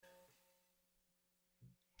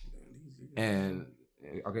And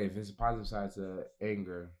okay, if it's a positive side to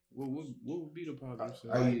anger, what would be the positive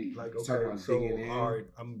side? Okay, so all right,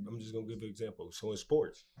 I'm just gonna give an example. So in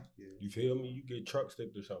sports, you feel me? You get truck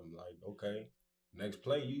sticked or something. Like, okay, next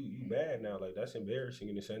play, you mad now. Like, that's embarrassing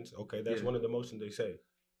in a sense. Okay, that's one of the emotions they say,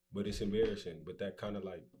 but it's embarrassing. But that kind of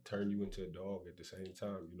like turn you into a dog at the same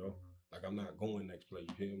time. You know, like I'm not going next play.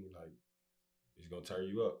 You feel me? Like it's gonna turn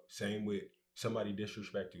you up. Same with somebody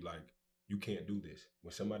disrespect you. Like you can't do this.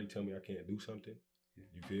 When somebody tell me I can't do something,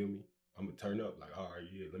 you feel me? I'm gonna turn up. Like, all right,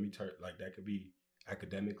 yeah, let me turn. Like that could be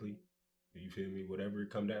academically. You feel me? Whatever it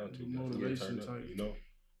come down to, motivation turn up, type. you know.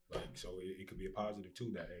 Like so, it could be a positive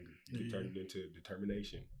too. That anger, it can turn it into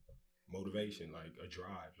determination, motivation, like a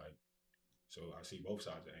drive. Like so, I see both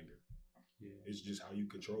sides of anger. Yeah, it's just how you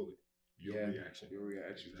control it. Your reaction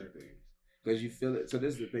to things. Because you feel it. So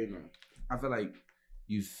this is the thing, though. I feel like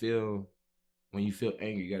you feel when you feel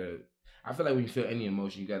angry, you gotta. I feel like when you feel any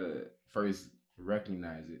emotion, you gotta first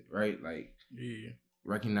recognize it, right? Like,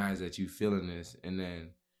 recognize that you feeling this, and then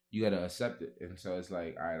you gotta accept it. And so it's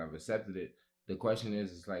like, all right, I've accepted it. The question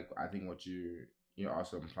is, it's like, I think what you're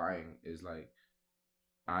also implying is like,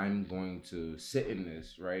 I'm going to sit in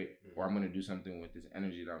this, right? Or I'm going to do something with this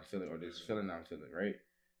energy that I'm feeling or this feeling that I'm feeling, right?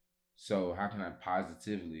 So how can I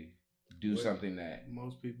positively do something that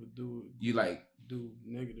most people do? You like do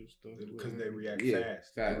negative stuff because they react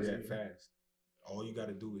fast. They react fast. All you got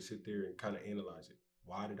to do is sit there and kind of analyze it.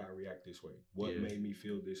 Why did I react this way? What made me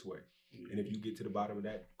feel this way? And if you get to the bottom of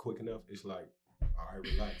that quick enough, it's like, all right,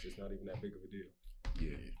 relax. It's not even that big of a deal.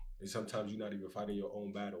 Yeah. And sometimes you're not even fighting your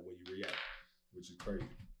own battle when you react, which is crazy.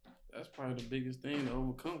 That's probably the biggest thing to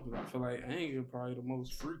overcome, because I feel like anger probably the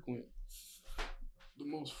most frequent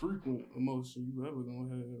emotion you ever gonna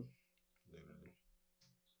have.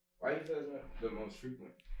 Why you feel that the most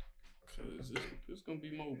frequent? Because it's gonna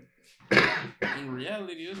be more. In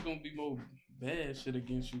reality, it's gonna be more bad shit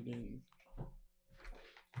against you than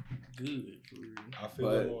good. For real. I feel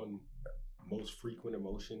it on most frequent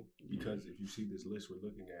emotion because if you see this list we're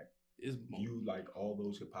looking at, you like all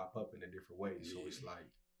those could pop up in a different way. So it's like,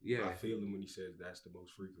 I feel him when he says that's the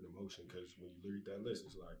most frequent emotion, because when you read that list,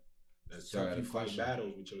 it's like that's tough. You fight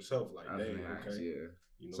battles with yourself. Like, dang, okay. Yeah.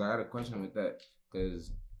 You know? So I had a question with that,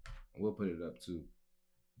 because we'll put it up too.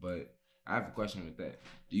 But I have a question with that.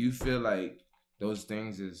 Do you feel like those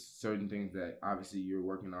things is certain things that obviously you're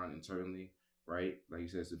working on internally, right? Like you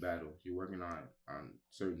said, it's a battle. You're working on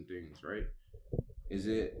certain things, right? Is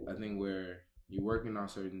it a thing where you're working on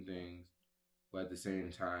certain things, but at the same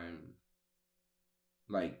time,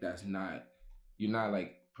 like you're not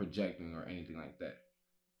like projecting or anything like that?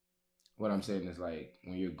 What I'm saying is, like,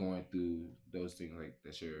 when you're going through those things, like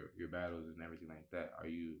that's your battles and everything like that,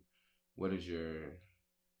 what is your,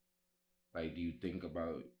 like, do you think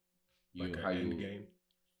about how you end game?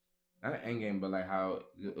 Not an end game, but like how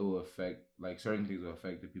it will affect, like certain things will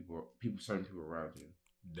affect certain people around you.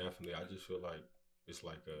 Definitely, I just feel like it's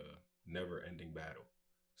like a never-ending battle.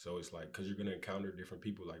 So it's like, because you're gonna encounter different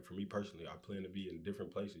people. Like for me personally, I plan to be in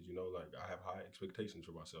different places. You know, like I have high expectations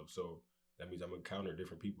for myself. So that means I'm gonna encounter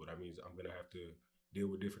different people. That means I'm gonna have to deal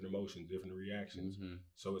with different emotions, different reactions. Mm-hmm.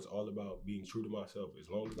 So it's all about being true to myself. As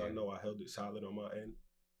long as I know I held it solid on my end,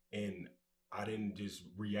 and I didn't just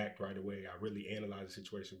react right away. I really analyzed the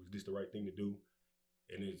situation. Was this the right thing to do?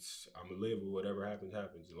 And I'm gonna live with whatever happens.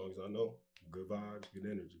 As long as I know, good vibes, good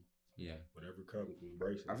energy. Yeah. Whatever comes,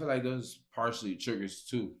 embrace it. I feel like those partially triggers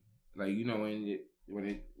too. Like, you know, when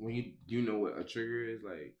you know what a trigger is,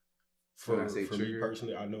 like. For me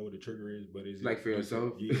personally, I know what a trigger is, but is like for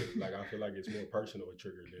yourself? Yeah, like I feel like it's more personal a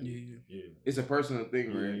trigger than It's a personal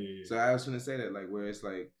thing, right? Yeah. So I was gonna say that, like, where it's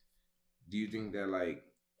like, do you think that, like,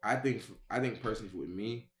 I think personally with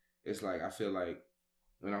me, it's like I feel like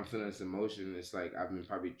when I'm feeling this emotion, it's like I've been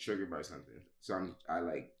probably triggered by something. So I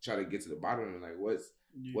like try to get to the bottom of, like,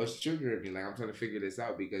 what's triggering me? Like, I'm trying to figure this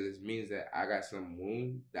out, because it means that I got some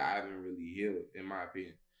wound that I haven't really healed, in my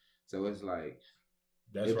opinion. So it's like,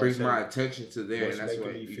 it brings my attention to there, and that's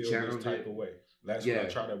what you channel this type of way. That's what I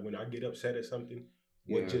try to, when I get upset at something,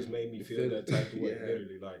 what just made me feel that type of way,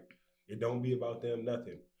 literally. Like, it don't be about them,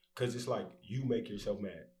 nothing. Because it's like, you make yourself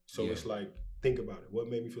mad. So it's like, think about it. What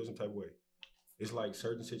made me feel some type of way? It's like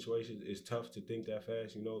certain situations, it's tough to think that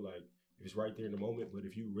fast, you know, like, if it's right there in the moment, but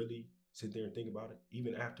if you really sit there and think about it,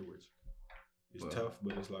 even afterwards, it's tough,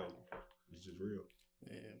 but it's like, it's just real.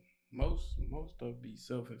 Yeah, most stuff be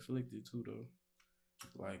self-inflicted too, though.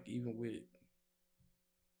 Like, even with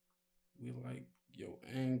like your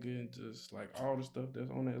anger and just like all the stuff that's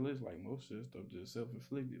on that list, like most of that stuff just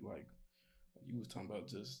self-inflicted. Like you was talking about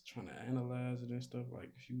just trying to analyze it and stuff. Like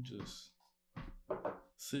if you just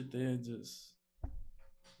sit there and just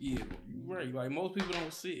Yeah, you're right. Like most people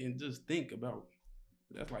don't sit and just think about.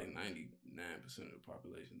 That's like 99% of the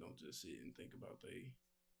population don't just sit and think about they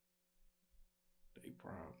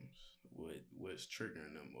problems, what's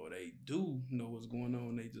triggering them, or they do know what's going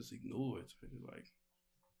on, they just ignore it. Like,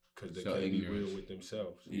 because they can't be real with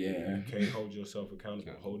themselves. Yeah, you can't hold yourself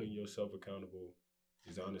accountable. Holding yourself accountable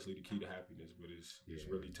is honestly the key to happiness, but it's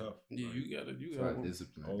really tough. Yeah, like, you gotta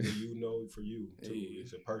discipline. Only you know for you too. Yeah.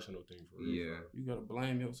 It's a personal thing for real. Yeah, you gotta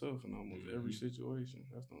blame yourself in almost every situation.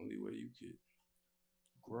 That's the only way you could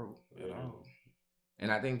grow at all.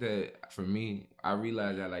 And I think that for me, I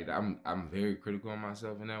realize that like I'm very critical on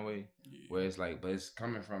myself in that way, where it's like, but it's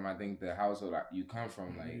coming from, I think, the household you come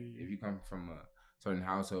from. Like if you come from a certain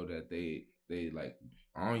household that they like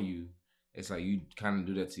on you, it's like you kind of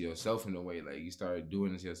do that to yourself in a way. Like you start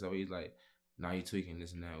doing it to yourself. He's like, now you tweaking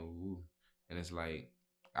this and that, ooh. And it's like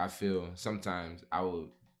I feel sometimes I would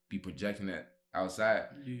be projecting that outside.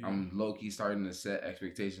 I'm low key starting to set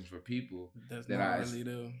expectations for people that's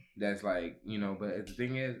like, you know, but the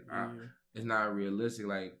thing is, it's not realistic.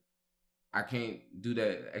 Like I can't do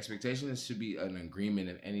that. Expectations should be an agreement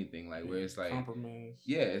of anything, like where it's like compromise.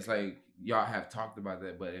 Yeah, it's like y'all have talked about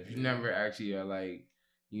that, but if you never actually are like,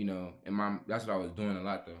 you know, and that's what I was doing a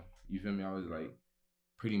lot though. You feel me? I was like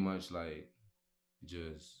pretty much like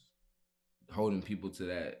just holding people to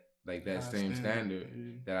that. Like that same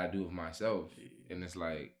standard that I do of myself. And it's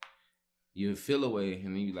like, you feel away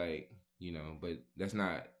and then you like, you know, but that's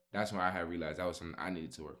why I had realized that was something I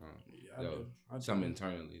needed to work on. I do something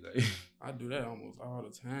internally. Like I do that almost all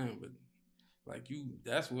the time, but like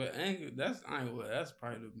that's what anger, that's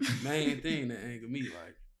probably the main thing that anger me.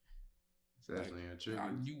 Like, so that's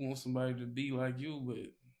like, you want somebody to be like you,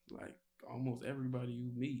 but like almost everybody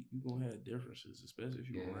you meet, you gonna have differences, especially if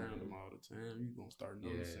you're around them all the time. You gonna start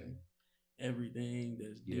noticing everything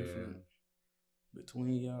that's different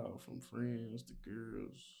between y'all, from friends to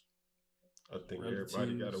girls. I think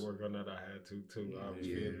everybody got to work on that. I had to too. I was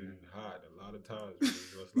feeling hot a lot of times.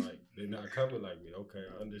 It was like they're not coming like me. Okay,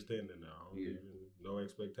 I understand it now. No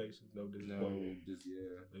expectations, no disappointment.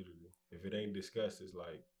 Literally, if it ain't discussed, it's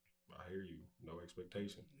like, I hear you. No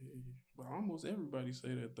expectation. But almost everybody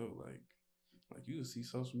say that though. Like you see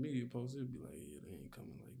social media posts, it'll be like, yeah, they ain't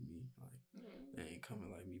coming like me. Like they ain't coming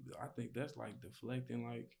like me. But I think that's like deflecting.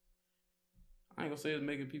 Like I ain't gonna say it's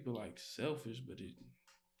making people like selfish, but it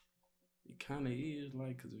kind of is.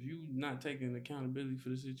 Like, cause if you not taking accountability for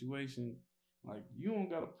the situation, like you don't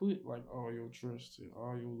gotta put like all your trust and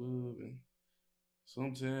all your love and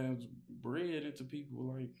sometimes bread into people.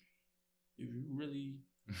 Like if you really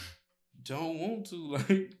don't want to,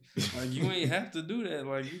 like you ain't have to do that.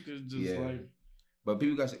 Like you could just like. But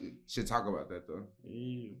people should talk about that though.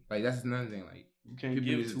 Yeah. Like that's another thing. Like you can't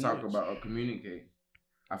people need to talk much. about or communicate.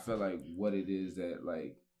 I feel like what it is that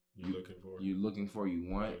like you're looking for, you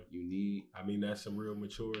want, you need. I mean, that's some real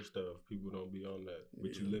mature stuff. People don't be on that.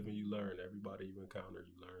 But you live and you learn. Everybody you encounter,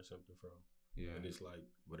 you learn something from. Yeah. And it's like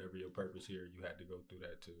whatever your purpose here, you had to go through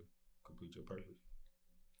that to complete your purpose.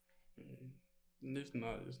 And it's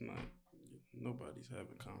not. Nobody's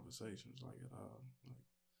having conversations like at all.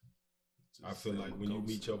 Like, I feel like when you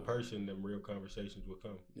meet your person, them real conversations will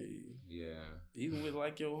come. Yeah. Even with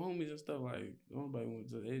like your homies and stuff, like nobody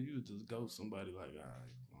wants to. You would just ghost somebody like,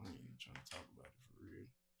 I ain't even trying to talk about it for real.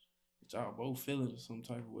 But y'all both feel it some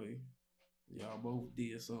type of way. Y'all both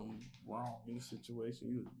did something wrong in the situation.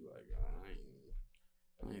 You would be like,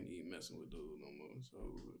 I ain't even messing with dude no more. So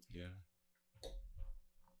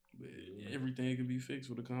but everything can be fixed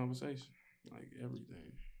with a conversation. Like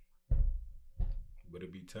everything. But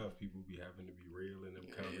it'd be tough. People be having to be real in them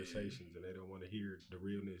conversations, and they don't want to hear the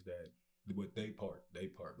realness that what they part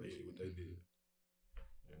basically what they did.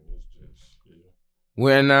 And it's just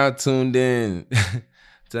We're now tuned in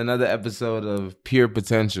to another episode of Pure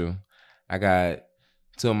Potential. I got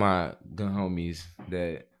two of my good homies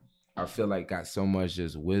that I feel like got so much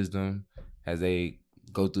just wisdom as they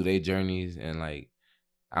go through their journeys, and like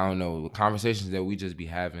I don't know, the conversations that we just be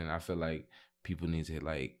having. I feel like people need to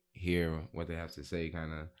like hear what they have to say,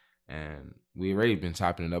 kind of. And we already been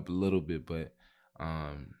chopping it up a little bit, but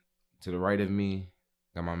to the right of me,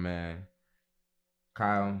 got my man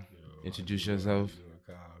Kyle. Introduce yourself.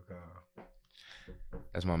 Kyle.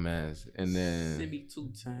 That's my man's. And then send me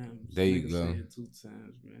 2 times. There you go. 2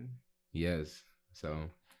 times, man. Yes. So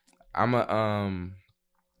I'm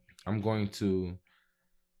going to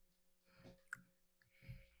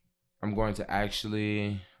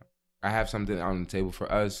actually, I have something on the table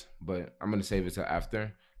for us, but I'm going to save it till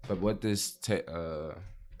after. But what this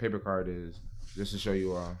paper card is, just to show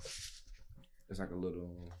you all, it's like a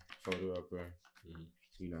little photo up there,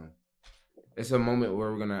 you know. it's a moment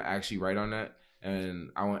where we're gonna actually write on that,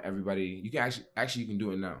 and I want everybody. You can actually you can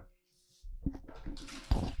do it now.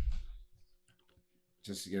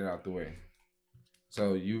 Just to get it out the way.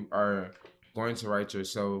 So you are going to write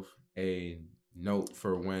yourself a note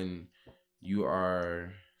for when you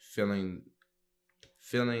are feeling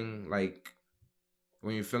like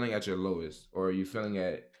when you're feeling at your lowest, or you're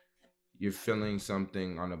feeling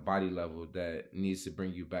something on a body level that needs to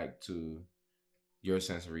bring you back to your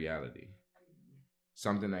sense of reality.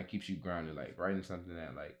 Something that keeps you grounded, like writing something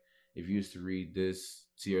that, like, if you used to read this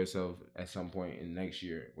to yourself at some point in next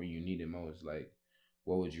year when you need it most, like,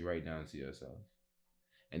 what would you write down to yourself?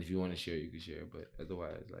 And if you want to share, you can share, but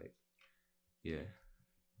otherwise, like, yeah,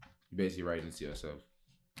 you're basically writing to yourself.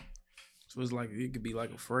 So it's like, it could be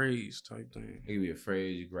like a phrase type thing. It could be a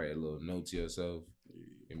phrase. You can write a little note to yourself.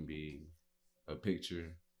 It can be a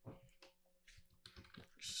picture.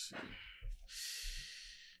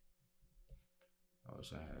 I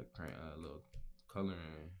wish I had a little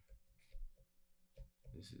coloring.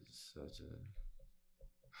 This is such a.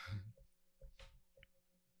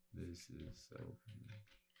 This is so.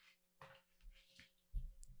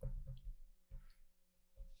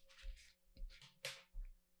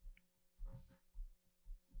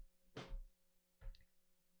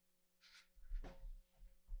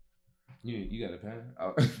 You got a pen?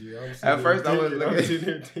 Oh. Yeah, at first I was sitting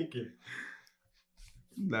there thinking.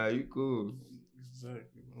 Nah, you cool.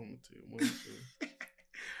 Exactly. I'm gonna tell you one thing.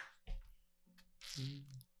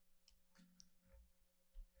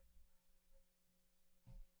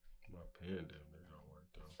 My pen damn near don't work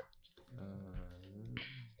though.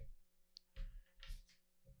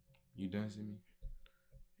 You done see me?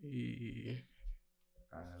 Yeah.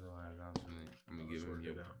 I'm gonna give him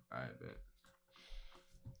your. I bet.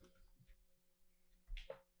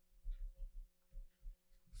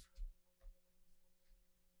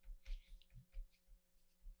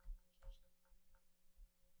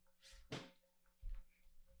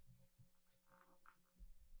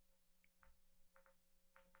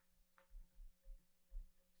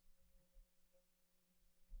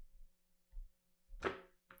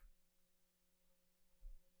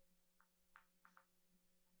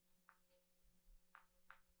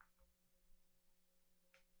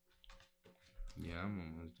 Yeah, I'm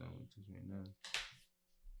almost done with this right now.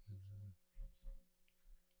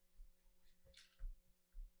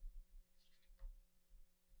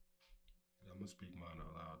 I'm gonna speak mine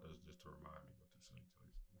out loud. That's just to remind me what to say.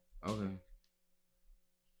 Okay.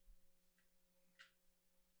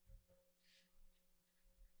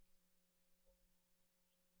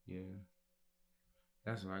 Yeah.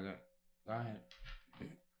 That's what I got. Go ahead.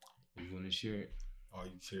 You want to share it? Oh,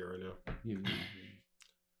 you share right now? Yeah.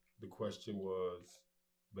 The question was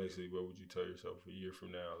basically, what would you tell yourself a year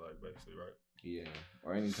from now? Like, basically, right? Yeah.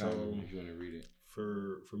 Or anytime if you want to read it.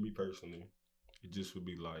 For me personally, it just would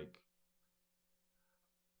be like,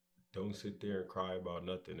 don't sit there and cry about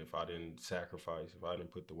nothing if I didn't sacrifice, if I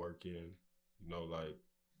didn't put the work in. You know, like,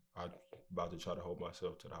 I'm about to try to hold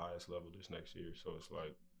myself to the highest level this next year. So it's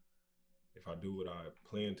like, if I do what I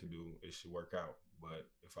plan to do, it should work out. But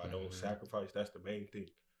if I don't sacrifice, that's the main thing.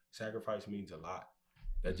 Sacrifice means a lot.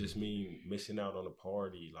 That just means missing out on a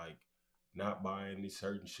party, like not buying this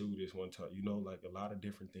certain shoe this one time, you know, like a lot of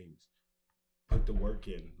different things. Put the work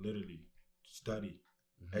in, literally. Study,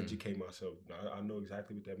 educate myself. I know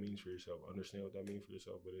exactly what that means for yourself. Understand what that means for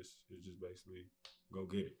yourself, but it's just basically go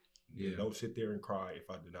get it. Yeah. Don't sit there and cry if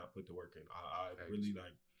I did not put the work in. I really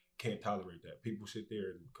can't tolerate that. People sit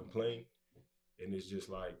there and complain, and it's just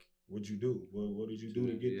like, what'd you do? What did you do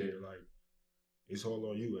to get there? Like, it's all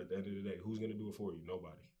on you at the end of the day. Who's gonna do it for you?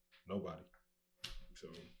 Nobody. So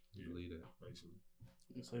believe that, basically.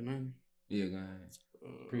 You say, man. Yeah, go ahead.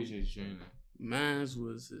 Appreciate you sharing that. Mine's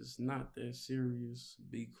was, it's not that serious.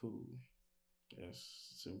 Be cool.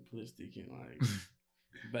 That's simplistic and like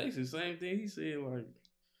basically same thing he said. Like,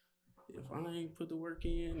 if I ain't put the work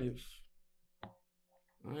in, if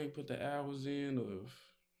I ain't put the hours in, or if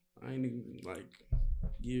I ain't even like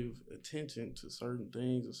give attention to certain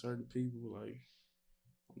things or certain people, like,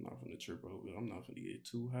 I'm not gonna trip over it. I'm not gonna get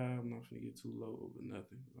too high. I'm not gonna get too low over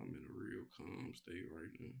nothing. I'm in a real calm state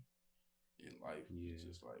right now. And life is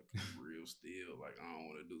just like real still. Like, I don't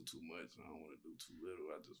want to do too much. I don't want to do too little.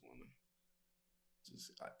 I just want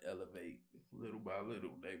to elevate little by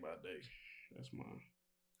little, day by day. That's my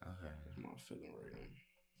feeling right now.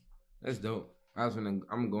 That's dope.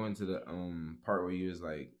 I'm going to the part where you was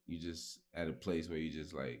like, you just at a place where you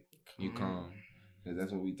just like you calm. Cause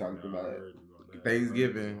that's what we talked about.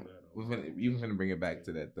 Thanksgiving. You finna bring it back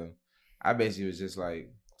to that though. I basically was just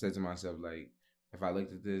like said to myself, like, if I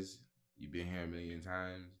looked at this, you've been here a million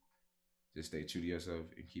times. just stay true to yourself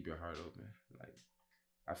and keep your heart open. Like,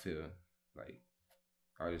 I feel like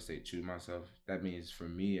I'll just stay true to myself. That means for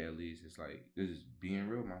me at least, it's like just being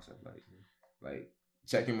real with myself. Like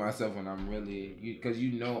checking myself when I'm really, because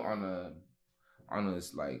on a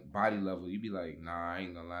like body level, you be like, nah, I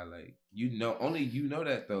ain't gonna lie. Like, only you know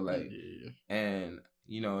that though. Like, and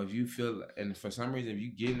if you feel, and for some reason, if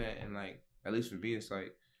you getting that, and like, at least for me, it's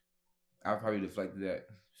like, I've probably deflected that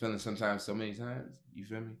feeling sometimes so many times. You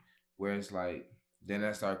feel me? Where it's like, then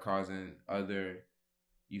that start causing other,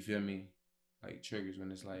 you feel me? Like triggers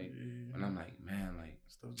when it's like, when I'm like, man, like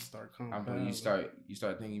stuff just start coming. You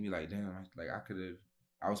start thinking, be like, damn, like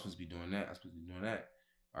I was supposed to be doing that. I was supposed to be doing that.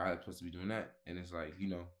 Or I was supposed to be doing that. And it's like,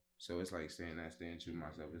 so it's like staying true to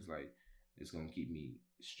myself. It's like, it's going to keep me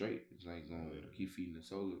straight. It's like going to keep feeding the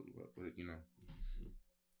soul,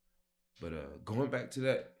 But going back to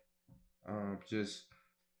that, just,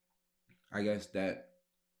 I guess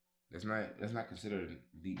that's not considered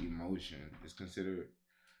the emotion. It's considered,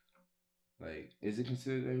 like, is it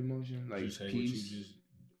considered an emotion? Like peace?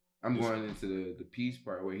 I'm going into the peace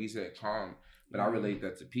part where he said calm, but I relate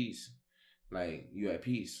that to peace. Like, you at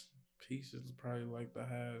peace. Peace is probably like the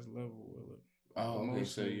highest level of it. Oh, okay.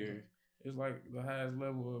 So it's like the highest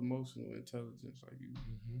level of emotional intelligence. Like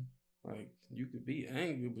like you could be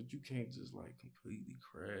angry, but you can't just like completely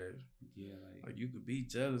crash. Yeah, like you could be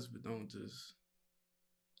jealous, but don't just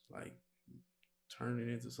like turn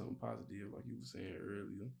it into something positive, like you were saying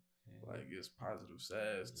earlier. Yeah. Like it's positive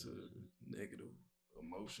sides to negative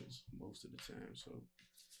emotions most of the time. So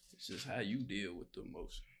it's just how you deal with the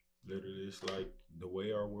emotion. Literally, it's like the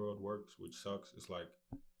way our world works, which sucks. It's like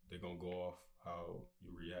they're gonna go off how you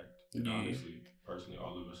react. And honestly, personally,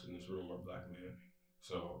 all of us in this room are black men.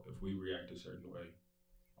 So if we react a certain way,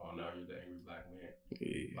 now you're the angry black man.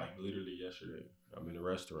 Yeah. Like literally yesterday, I'm in a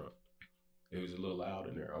restaurant. It was a little loud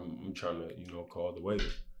in there. I'm trying to, call the waiter.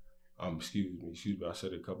 Excuse me. I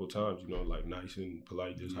said it a couple of times, like nice and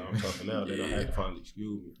polite, just how I'm talking now. Then I had to finally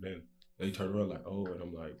excuse me. Then they turn around like, oh, and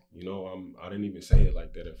I'm like, I didn't even say it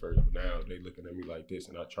like that at first, but now they looking at me like this,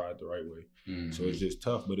 and I tried the right way. Mm-hmm. So it's just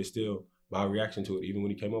tough, but it's still my reaction to it. Even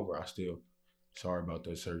when he came over, I still, sorry about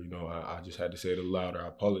that, sir. I just had to say it a little louder. I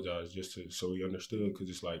apologize so he understood, because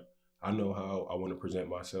it's like, I know how I want to present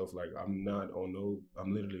myself. Like, I'm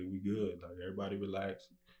literally, we good. Like, everybody relax.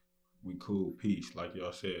 We cool, peace, like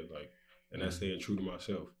y'all said. Like, and that's staying true to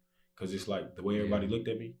myself. Because it's like, the way everybody looked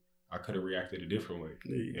at me, I could have reacted a different way.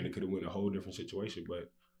 Yeah. And it could have went a whole different situation. But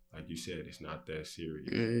like you said, it's not that serious.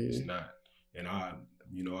 Yeah. It's not. And I've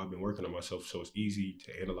been working on myself, so it's easy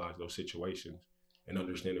to analyze those situations and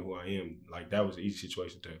understanding who I am. Like, that was an easy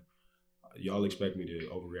situation to, y'all expect me to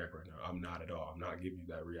overreact right now. I'm not at all. I'm not giving you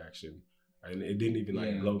that reaction. And it didn't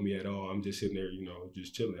even blow me at all. I'm just sitting there,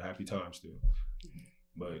 just chilling, happy time still.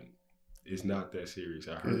 But it's not that serious.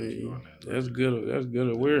 I heard you on that. That's good. That's good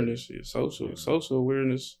awareness. Social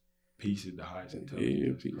awareness. Peace is the highest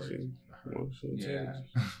intelligence. Yeah, peace. Emotional intelligence.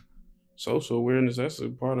 Social awareness, that's a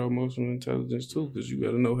part of emotional intelligence too, because you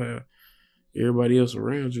got to know how everybody else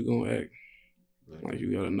around you gonna act. Like,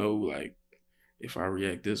 you got to know, like, if I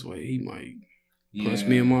react this way, he might punch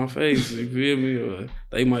me in my face, you feel me? Or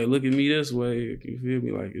they might look at me this way, you feel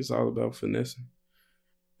me? Like, it's all about finessing.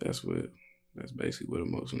 That's basically what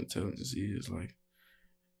emotional intelligence is. Like,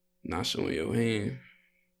 not showing your hand,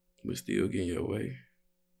 but still getting your way.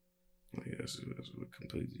 Like, that's what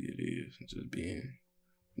completely it is. Just being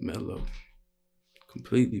mellow.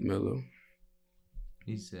 Completely mellow.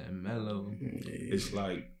 He said mellow. Yeah. It's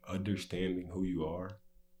like understanding who you are.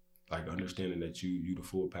 Like, understanding that you the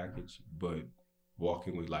full package, but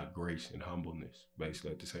walking with like grace and humbleness,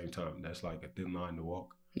 basically, at the same time. That's like a thin line to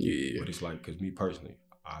walk. Yeah. But it's like, because me personally,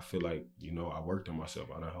 I feel like, I worked on myself.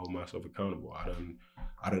 I done hold myself accountable.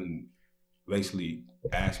 I done basically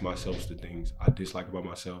ask myself the things I dislike about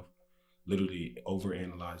myself, literally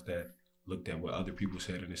overanalyzed that, looked at what other people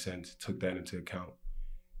said in a sense, took that into account.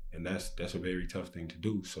 And that's a very tough thing to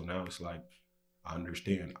do. So now it's like, I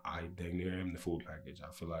understand I dang near am the full package.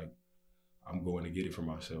 I feel like I'm going to get it for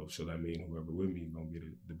myself. So that means whoever with me is going to get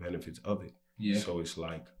the benefits of it. Yeah. So it's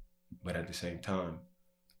like, but at the same time,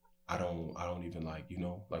 I don't even like,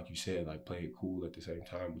 like you said, like play it cool at the same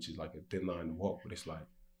time, which is like a thin line to walk. But it's like,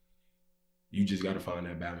 you just got to find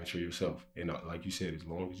that balance for yourself. And like you said, as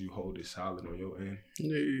long as you hold it solid on your end,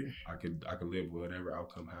 I could live with whatever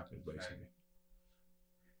outcome happens, basically.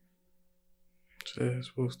 So that's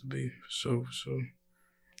supposed to be, for sure.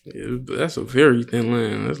 Yeah, but that's a very thin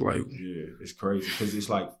line. That's like... Yeah, it's crazy. Because it's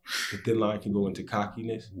like, the thin line can go into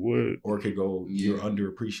cockiness. Or it could go, you're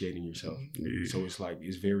underappreciating yourself. Yeah. So it's like,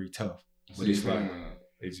 it's very tough. But it's like...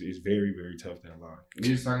 It's very, very tough, that line. You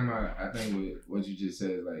just talking about, I think with what you just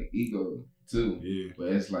said, like ego too. Yeah. But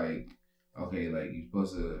it's like, okay, like you're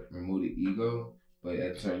supposed to remove the ego, but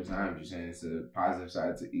at certain times you're saying it's a positive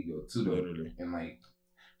side to ego too, though. Literally. And like,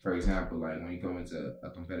 for example, like when you come into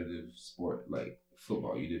a competitive sport like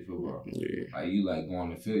football, you did football. Yeah. Like you like go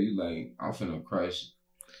on the field, you like, I'm finna crush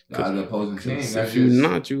the other opposing team. If you're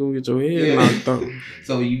not, you're gonna get your head knocked off.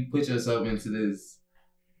 So you put yourself into this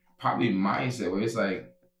probably mindset where it's like,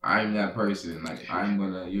 I'm that person. Like I'm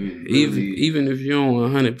gonna. Even if you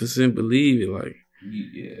don't 100% believe it, like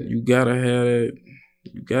you gotta have that.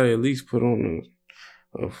 You gotta at least put on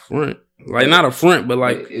a front, like not a front, but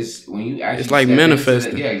like it's when you actually. It's like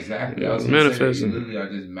manifesting. Yeah, exactly. Yeah, manifesting. You literally are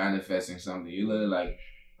just manifesting something. You literally like,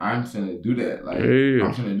 I'm finna do that. Like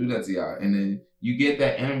I'm finna do that to y'all, and then you get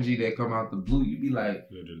that energy that come out the blue. You be like,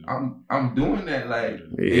 I'm doing that. Like,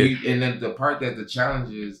 and then the part that the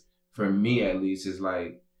challenge is for me at least is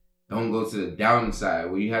like. Don't go to the downside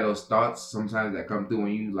where you have those thoughts sometimes that come through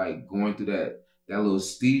when you like going through that little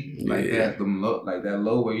steep like that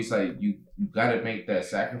low where you say you gotta make that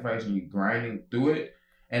sacrifice and you grinding through it,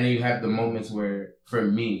 and then you have the moments where for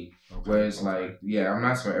me where it's like I'm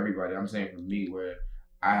not for everybody, I'm saying for me where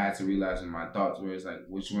I had to realize in my thoughts where it's like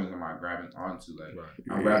which ones am I grabbing onto, like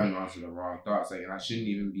I'm grabbing onto the wrong thoughts, like, and I shouldn't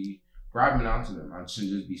even be grabbing onto them. I should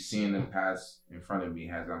just be seeing them pass in front of me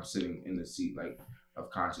as I'm sitting in the seat like of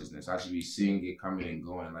consciousness. I should be seeing it coming and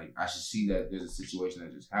going. Like I should see that there's a situation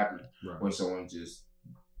that just happened where someone just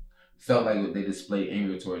felt like they displayed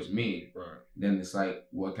anger towards me. Right. Then it's like,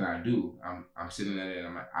 what can I do? I'm sitting there and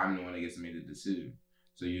I'm like, I'm the one that gets to make the decision.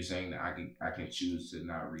 So you're saying that I can choose to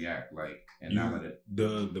not react, like, and not let it.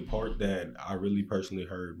 The part that I really personally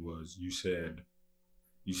heard was you said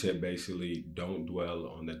basically don't dwell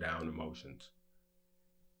on the down emotions.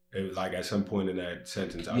 It was like at some point in that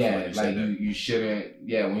sentence, I feel like you shouldn't.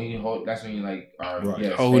 Yeah, when you hold, that's when you like are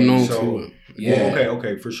holding on to it. Yeah. Well,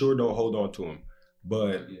 okay, for sure, don't hold on to them.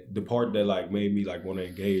 But the part that like made me like want to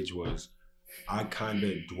engage was I kind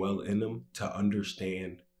of dwell in them to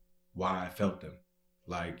understand why I felt them.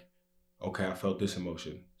 Like, okay, I felt this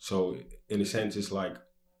emotion. So in a sense, it's like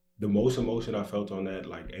the most emotion I felt on that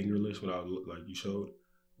like anger list when I like you showed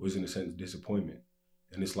was in a sense disappointment,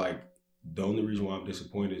 and it's like. The only reason why I'm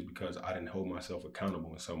disappointed is because I didn't hold myself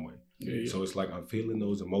accountable in some way. Yeah. So it's like I'm feeling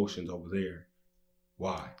those emotions over there.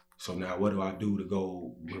 Why? So now what do I do to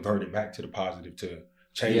go revert it back to the positive to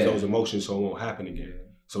change those emotions so it won't happen again?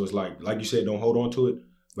 So it's like you said, don't hold on to it,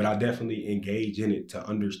 but I definitely engage in it to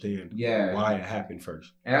understand why it happened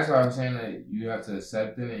first. And that's why I'm saying that you have to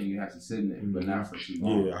accept it and you have to sit in it, but not for too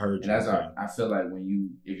long. Yeah, I heard you. And that's why I feel like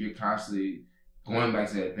if you're constantly going back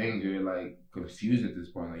to that thing, you're like confused at this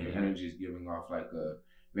point. Like your energy is giving off like a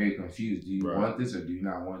very confused. Do you want this or do you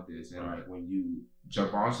not want this? And like when you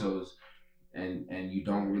jump onto those and you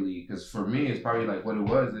don't really, because for me it's probably like what it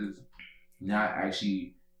was is not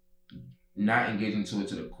engaging to it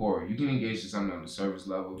to the core. You can engage to something on the surface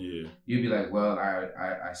level. Yeah. You'd be like, well,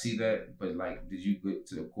 I see that, but like, did you get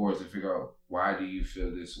to the core to figure out why do you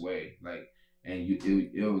feel this way? Like, and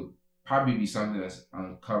it'll probably be something that's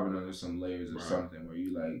uncovered under some layers of something where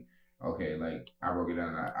you like, okay, like I broke it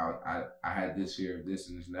down. I had this fear of this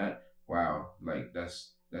and this and that. Wow, like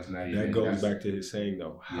that's not even. That goes back to his saying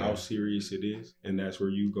though, how serious it is, and that's where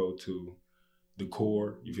you go to the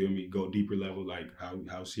core. You feel me? Go deeper level, like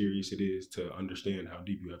how serious it is to understand how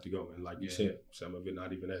deep you have to go. And like you said, some of it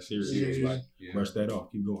not even that serious. It's like brush that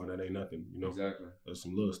off, keep going. That ain't nothing. You know, exactly. That's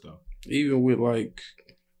some little stuff. Even with like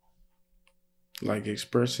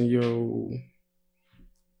expressing your,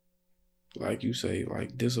 like you say,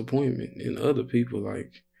 like disappointment in other people,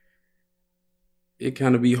 like it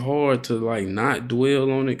kind of be hard to like not dwell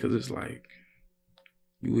on it because it's like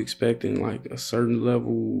you expecting like a certain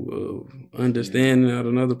level of understanding out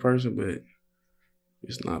of another person, but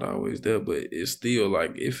it's not always there. But it's still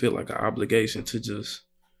like it feel like an obligation to just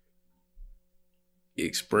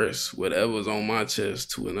express whatever's on my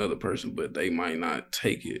chest to another person, but they might not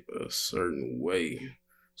take it a certain way.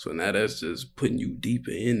 So now that's just putting you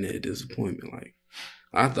deeper in that disappointment. Like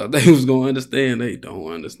I thought they was gonna understand, they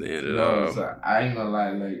don't understand at all. So I ain't gonna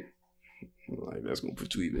lie, like that's gonna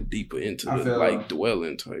put you even deeper into the like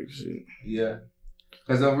dwelling type shit. Yeah,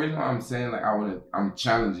 because the reason why I'm saying like I'm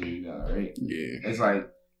challenging you now, right? Yeah, it's like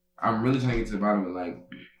I'm really trying to get to the bottom of like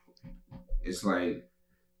it's like.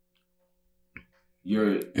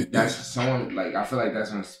 That's someone like I feel like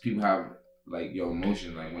that's when people have like your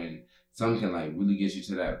emotion, like when someone can like really get you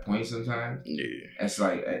to that point sometimes. Yeah, it's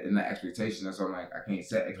like in the expectation. That's why I'm like I can't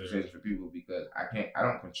set expectations for people because I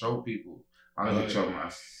don't control people. I'm gonna control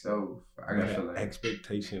myself. I gotta feel like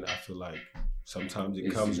expectation. I feel like sometimes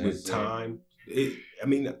it comes with time.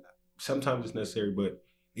 Sometimes it's necessary, but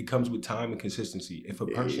it comes with time and consistency. If a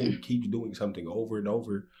person keeps doing something over and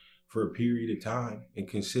over for a period of time and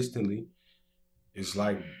consistently, it's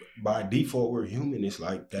like by default we're human. It's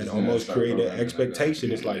like that almost create an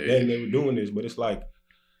expectation. It's like, dang, they were doing this, but it's like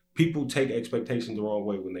people take expectations the wrong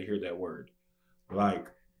way when they hear that word.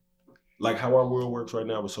 Like how our world works right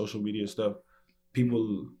now with social media and stuff.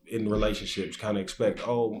 People in relationships kind of expect,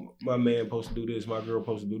 oh, my man supposed to do this, my girl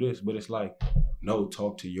supposed to do this, but it's like, no,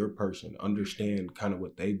 talk to your person, understand kind of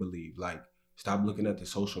what they believe. Like, stop looking at the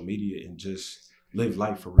social media and just live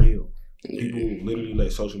life for real. People literally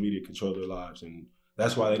let social media control their lives, and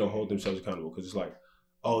that's why they don't hold themselves accountable, because it's like,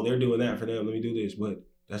 oh, they're doing that for them, let me do this, but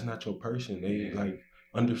that's not your person. They like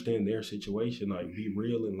understand their situation, like be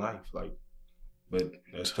real in life, like. But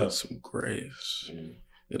that's tough. Some grass.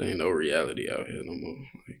 It ain't no reality out here no more.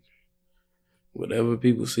 Like, whatever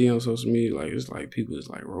people see on social media, like it's like people is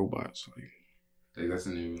like robots. Like that's a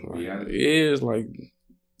new reality. Yeah,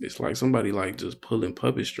 it's like somebody like just pulling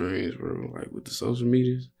puppet strings, bro. Like with the social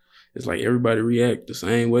medias, it's like everybody react the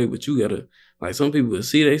same way, but you gotta like some people will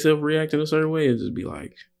see themselves reacting a certain way and just be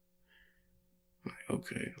like,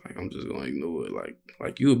 okay, like I'm just gonna ignore it.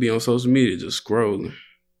 Like you would be on social media just scrolling.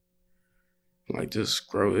 Like just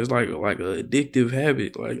scroll. It's like an addictive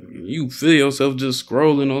habit. Like you feel yourself just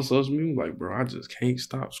scrolling on social media. Like, bro, I just can't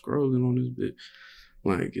stop scrolling on this bit.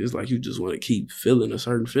 Like it's like you just want to keep feeling a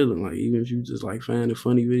certain feeling. Like even if you just like finding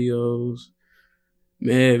funny videos,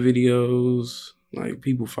 mad videos, like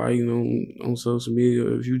people fighting on social media,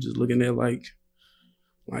 or if you just looking at like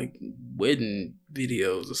wedding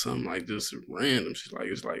videos or something, like just random shit. Like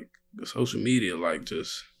it's like the social media like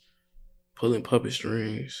just pulling puppet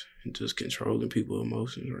strings and just controlling people's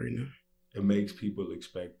emotions right now. It makes people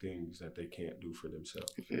expect things that they can't do for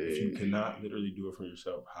themselves. If you cannot literally do it for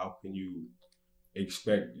yourself, how can you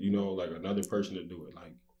expect, like another person to do it?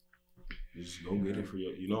 Like, just go get it for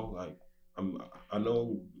you. Like I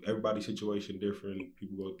know everybody's situation different.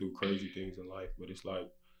 People go through crazy things in life, but it's like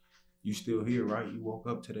you still here, right? You woke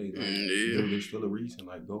up today. Like, there's still a reason.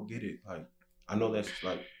 Like, go get it. Like, I know that's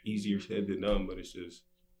like easier said than done, but it's just.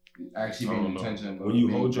 Actually being intentional. When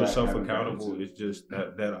you hold yourself accountable, it's just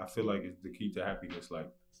that I feel like is the key to happiness.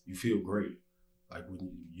 Like you feel great. Like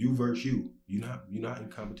when you versus you're not in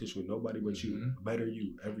competition with nobody but you. Better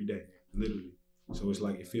you every day, literally. So it's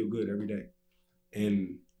like it feel good every day.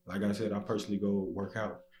 And like I said, I personally go work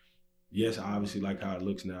out. Yes, I obviously like how it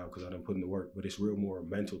looks now because I done put in the work, but it's real more a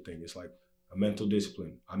mental thing. It's like a mental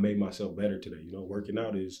discipline. I made myself better today. Working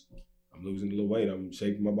out is I'm losing a little weight. I'm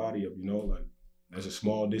shaping my body up. Like. That's a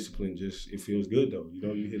small discipline. Just it feels good though.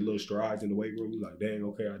 You hit little strides in the weight room. You're like, dang,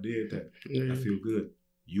 okay, I did that. I feel good.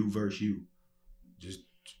 You versus you. Just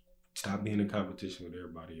stop being in competition with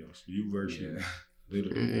everybody else. You versus you.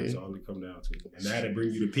 Literally, that's all it comes down to. And that'll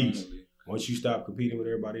bring you to peace. Once you stop competing with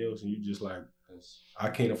everybody else and you just like, I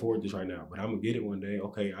can't afford this right now, but I'm gonna get it one day.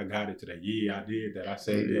 Okay, I got it today. Yeah, I did that. I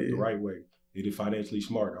saved it up the right way. Did it financially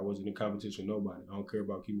smart. I wasn't in competition with nobody. I don't care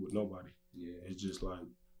about keeping with nobody. Yeah, it's just like.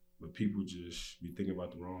 But people just be thinking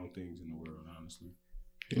about the wrong things in the world, honestly.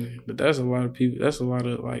 Yeah, but that's a lot of people. That's a lot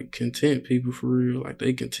of like content people for real. Like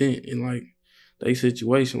they content in like their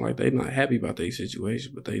situation. Like they not happy about their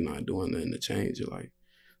situation, but they not doing nothing to change it. Like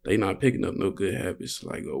they not picking up no good habits to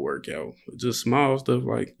like go work out. Just small stuff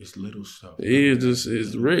like it's little stuff.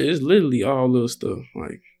 It's literally all little stuff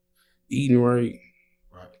like eating right,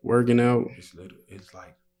 working out. It's little. It's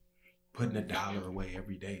like. Putting $1 away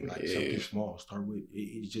every day, like something small. Start with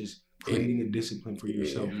it's just creating a discipline for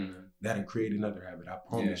yourself that'll create another habit. I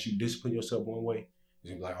promise you, discipline yourself one way,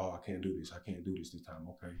 you'll be like, oh, I can't do this this time.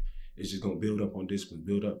 Okay, it's just gonna build up on discipline,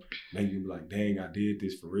 build up. Then you'll be like, dang, I did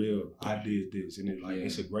this for real. I did this, and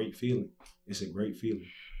it's a great feeling. It's a great feeling.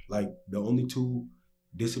 Like the only two,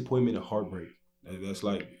 disappointment and heartbreak. That's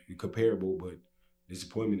like comparable, but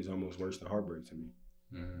disappointment is almost worse than heartbreak to me.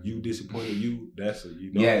 You disappointed that's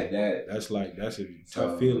that's a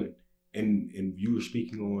tough feeling. And you were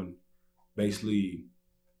speaking on basically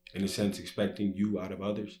in a sense expecting you out of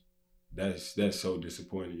others. That's so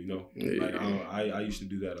disappointing, Like I used to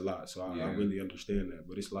do that a lot, so I really understand that.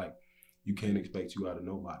 But it's like you can't expect you out of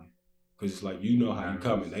nobody. Cause it's like how you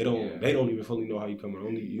coming. They don't even fully know how you coming.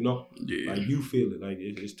 Only like you feel it. Like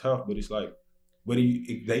it's tough, but it's like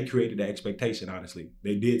they created the expectation, honestly.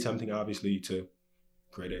 They did something obviously to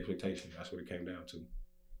create expectation. That's what it came down to.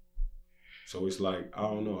 So it's like, I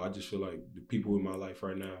don't know. I just feel like the people in my life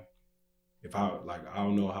right now, I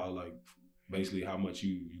don't know how, basically how much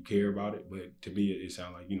you care about it, but to me, it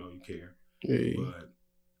sounds like, you care. Yeah. But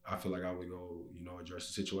I feel like I would go, you know, address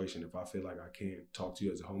the situation. If I feel like I can't talk to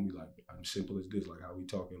you as a homie, like I'm simple as this, like how we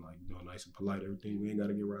talking, like, you know, nice and polite, everything. We ain't got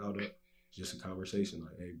to get riled up. It's just a conversation.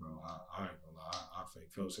 Like, hey, bro, I ain't gonna lie, I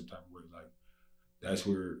felt some type of way. Like, that's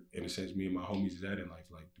where, in a sense, me and my homies is at in life.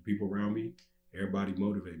 Like, the people around me, everybody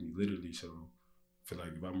motivate me, literally. So I feel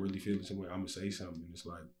like if I'm really feeling some way, I'm gonna say something. It's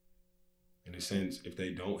like, in a sense, if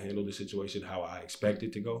they don't handle the situation how I expect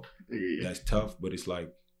it to go, that's tough. But it's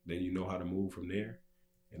like, then you know how to move from there.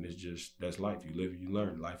 And it's just, that's life. You live and you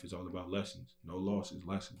learn. Life is all about lessons. No losses,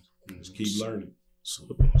 lessons. Just keep learning.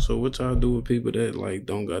 So what y'all do with people that like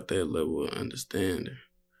don't got that level of understanding,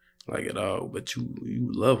 like at all, but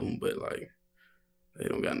you love them, but like they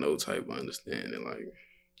don't got no type of understanding, like.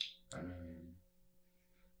 I mean,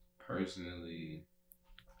 personally,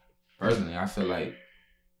 I feel like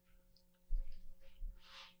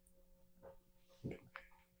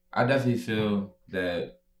I definitely feel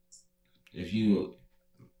that if you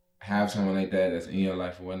have someone like that that's in your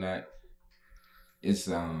life or whatnot, it's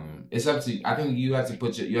up to you. I think you have to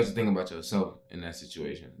think about yourself in that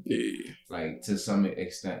situation. Yeah. Like to some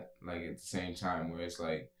extent, like at the same time where it's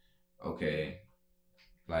like, okay,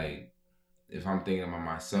 like if I'm thinking about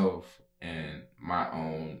myself and my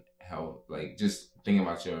own health, like just thinking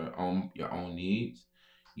about your own needs,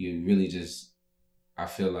 you really just, I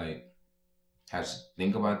feel like, have to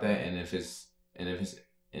think about that. And if it's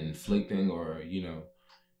inflicting or, you know,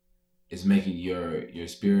 it's making your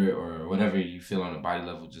spirit or whatever you feel on a body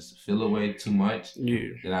level just feel away too much,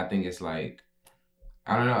 then I think it's like,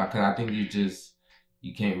 I don't know, because I think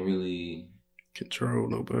you can't really control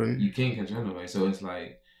nobody. You can't control nobody. So it's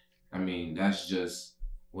like, I mean, that's just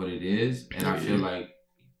what it is. And I feel like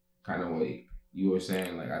kind of what you were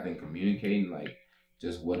saying, like, I think communicating, like,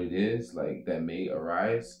 just what it is, like, that may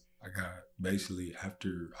arise. I got basically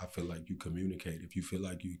after I feel like you communicate, if you feel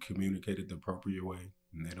like you communicated the appropriate way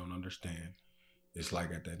and they don't understand, it's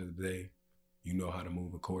like at the end of the day, you know how to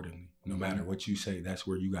move accordingly. No matter what you say, that's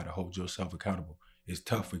where you got to hold yourself accountable. It's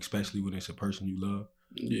tough, especially when it's a person you love.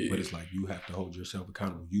 Yeah. But it's like you have to hold yourself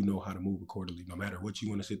accountable. You know how to move accordingly. No matter what you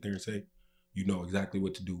want to sit there and say, you know exactly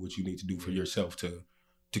what to do, what you need to do for yourself to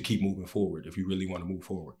keep moving forward if you really want to move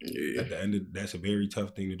forward. Yeah. At the end of, that's a very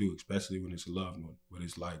tough thing to do, especially when it's a loved one. But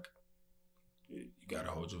it's like, you got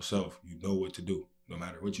to hold yourself. You know what to do. No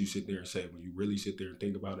matter what you sit there and say, when you really sit there and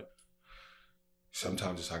think about it,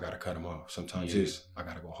 sometimes it's I got to cut them off. Sometimes it's I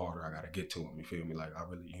got to go harder. I got to get to them. You feel me? Like I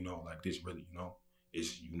really, you know, like this really, you know,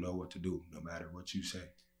 it's you know what to do no matter what you say.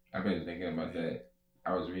 I've been thinking about that.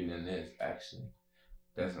 I was reading in this actually.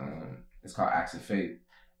 That's it's called Acts of Faith.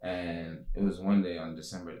 And it was one day on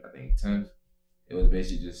December, I think 10th. It was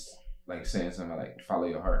basically just like saying something like follow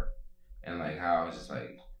your heart. And like how I was just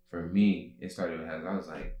like, for me, it started as I was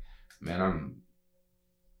like, man,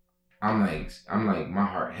 I'm like my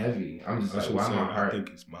heart heavy. I'm just like, why my heart? I think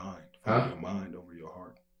it's mind. Follow your mind over your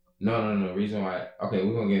heart. No. Reason why? Okay,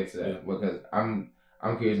 we're gonna get into that because I'm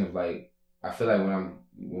curious if like I feel like when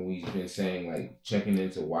we've been saying like checking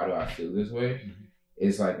into why do I feel this way,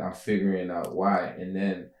 it's like I'm figuring out why, and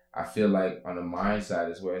then I feel like on the mind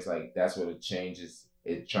side is where it's like that's where the changes.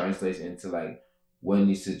 It translates into like what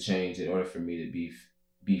needs to change in order for me to be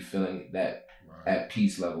feeling that at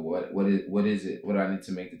peace level. What is it? What do I need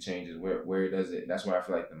to make the changes? Where does it? That's where I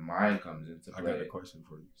feel like the mind comes into play. I got a question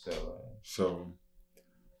for you.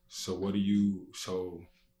 So what do you? So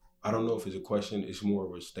I don't know if it's a question. It's more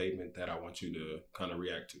of a statement that I want you to kind of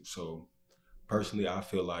react to. So personally, I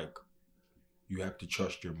feel like you have to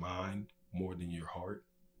trust your mind more than your heart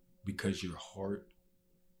because your heart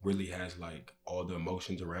really has like all the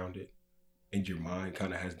emotions around it. And your mind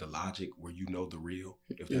kind of has the logic where you know the real,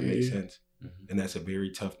 if that makes sense. Mm-hmm. And that's a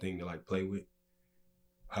very tough thing to like play with.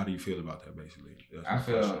 How do you feel about that, basically? I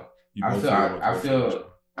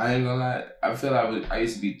ain't gonna lie. I feel like I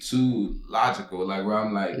used to be too logical, like where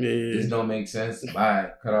I'm like, this don't make sense.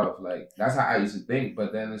 Bye, cut off. Like that's how I used to think.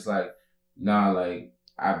 But then it's like, nah, like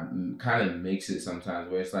I kind of mix it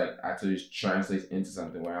sometimes where it's like actually translates into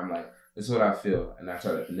something where I'm like, this is what I feel, and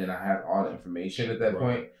then I have all the information at that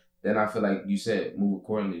point. Then I feel like you said move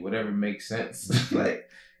accordingly, whatever makes sense. Like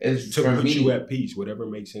it's to put you at peace, whatever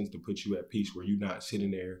makes sense to put you at peace, where you're not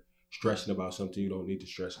sitting there stressing about something you don't need to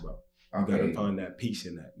stress about. You gotta find that peace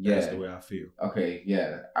in that. That's the way I feel. Okay,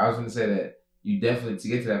 yeah. I was gonna say that you definitely to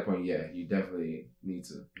get to that point, you definitely need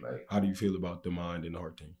to like. How do you feel about the mind and the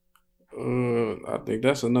heart thing? I think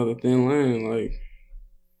that's another thin line, like,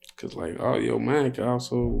 cause like your mind can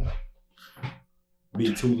also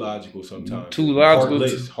be too logical sometimes. Too logical.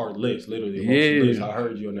 Heartless, literally. Emotionless. I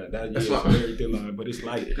heard you on that. That's a very thin line, but it's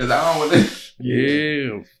like because I don't want to.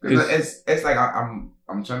 Yeah. Because it's like I'm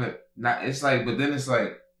trying to not. It's like, but then it's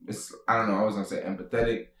like it's I don't know. I was gonna say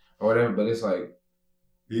empathetic or whatever, but it's like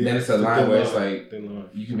then it's a line where it's like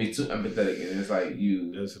you can be too empathetic, and it's like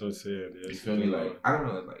you. That's what I'm saying. You feel me? Like I don't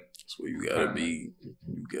know. Like that's where you gotta be.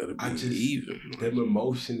 You gotta be even. Them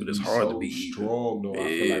emotions, but it's hard to be strong though. I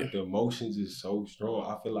feel like the emotions is so strong.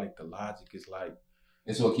 I feel like the logic is like.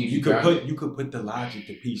 It's what keeps you could put the logic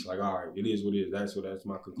to peace. Like, all right, it is what it is. That's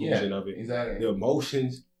my conclusion of it. Exactly. The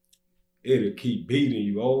emotions, it'll keep beating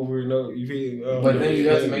you over and over. You feel? But then you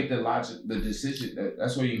have to make the decision.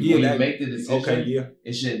 That's where you when you make the decision. Okay,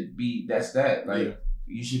 it should be that. Like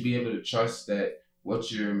you should be able to trust that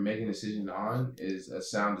what you're making a decision on is a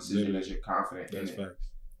sound decision that you're confident in. It.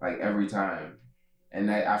 Like every time, and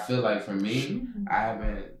I feel like for me,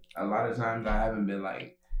 a lot of times I haven't been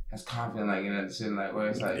like. As confident like in that decision, like where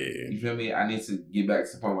it's like you feel me. I need to get back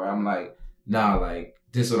to the point where I'm like, nah, like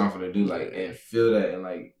this is what I'm gonna do, like and feel that and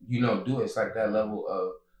like do it. It's like that level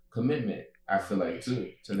of commitment. I feel like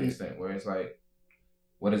too to the extent where it's like,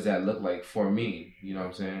 what does that look like for me? You know what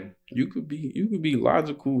I'm saying? You could be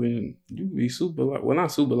logical and you could be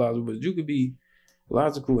not super logical, but you could be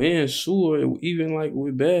logical and sure, even like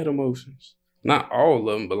with bad emotions. Not all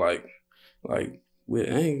of them, but like. With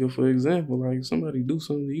anger, for example, like somebody do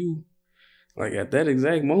something to you, like at that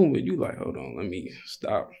exact moment, you like, hold on, let me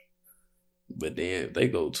stop. But then if they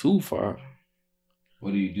go too far,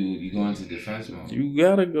 what do? You go into defense mode. You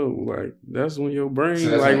gotta go. Like that's when your brain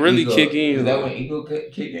really kick in. Is that when ego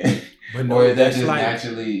kick in? But or is that just like,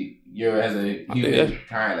 naturally you're as a human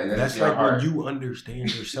kind? Like that's like heart. When you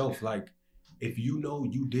understand yourself. Like if you know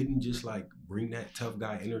you didn't just like bring that tough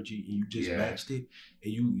guy energy and you just matched it,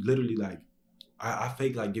 and you literally like. I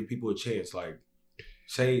fake like give people a chance. Like,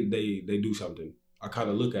 say they do something. I kind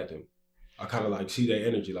of look at them. I kind of like see their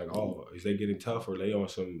energy. Like, oh, is they getting tough or they on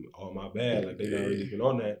some? Oh, my bad. Like they not really been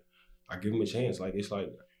on that. I give them a chance. Like it's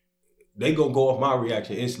like they gonna go off my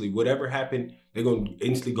reaction instantly. Whatever happened, they gonna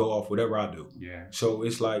instantly go off whatever I do. Yeah. So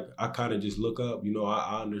it's like I kind of just look up.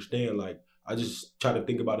 I understand. Like I just try to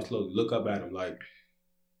think about it slowly. Look up at them. Like,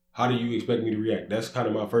 how do you expect me to react? That's kind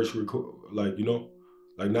of my first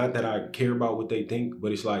Like, not that I care about what they think,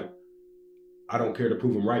 but it's like, I don't care to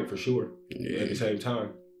prove them right for sure at the same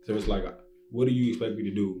time. So it's like, what do you expect me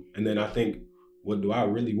to do? And then I think, what do I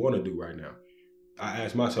really want to do right now? I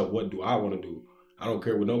ask myself, what do I want to do? I don't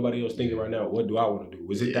care what nobody else thinking right now. What do I want to do?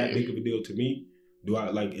 Was it that big of a deal to me? Do I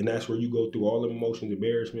and that's where you go through all the emotions,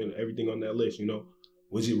 embarrassment, everything on that list,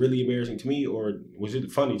 Was it really embarrassing to me or was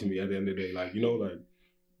it funny to me at the end of the day?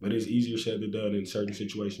 But it's easier said than done in certain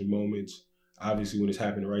situations, moments. Obviously, when it's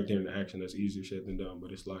happening right there in the action, that's easier said than done.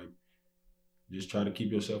 But it's like, just try to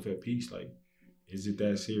keep yourself at peace. Like, is it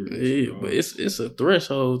that serious? Yeah, but it's a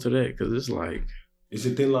threshold to that because it's like... It's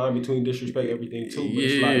a thin line between disrespect and everything, too. But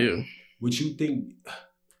it's like, what you think,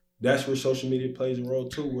 that's where social media plays a role,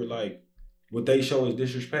 too, where, like, what they show is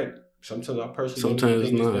disrespect. Sometimes I personally don't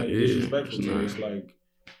think it's that disrespectful to me. It's like,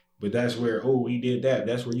 but that's where, oh, he did that.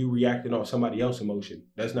 That's where you reacting off somebody else's emotion.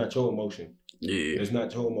 That's not your emotion. Yeah. It's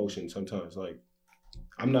not your emotion sometimes. Like,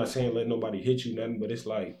 I'm not saying let nobody hit you, nothing, but it's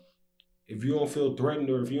like, if you don't feel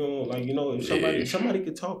threatened or if you don't, like, if somebody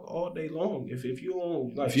could talk all day long. If you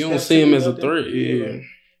don't, like, if you don't see him as a threat,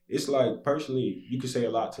 it's like, personally, you could say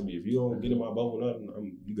a lot to me. If you don't get in my boat or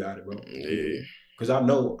nothing, you got it, bro. Yeah. Because I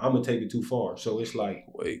know I'm going to take it too far. So it's like,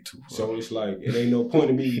 way too far. So it's like, it ain't no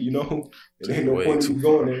point in me, It ain't no point in me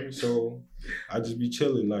going there. So I just be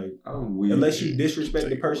chilling, like, unless you disrespect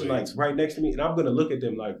the person, like, right next to me. And I'm going to look at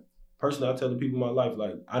them, like, personally, I tell the people in my life,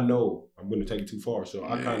 like, I know I'm going to take it too far. So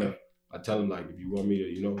I tell them, like, if you want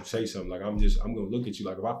me to, say something, like, I'm going to look at you.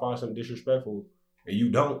 Like, if I find something disrespectful and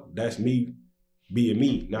you don't, that's me being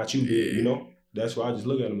me, not you being, That's why I just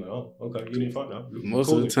look at them like, oh, okay, you didn't find out.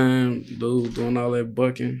 Most of the time, those doing all that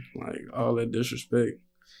bucking, like all that disrespect,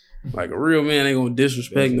 like a real man ain't gonna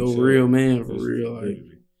disrespect no real man for real. Like,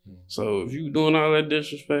 so if you doing all that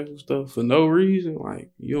disrespectful stuff for no reason,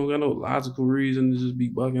 like you don't got no logical reason to just be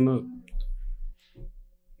bucking up.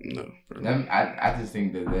 No, I just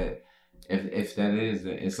think that if that is,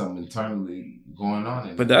 it's something internally going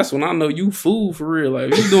on. But that's when I know you fool for real.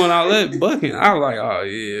 Like, if you doing all that bucking, I'm like, oh,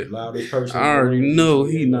 yeah. Loudest person. I already know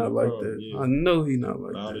he not like that. Yeah. I know he not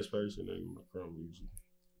like Loudest person ain't from usually.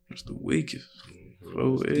 That's the weakest.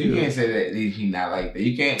 You can't say that he not like that.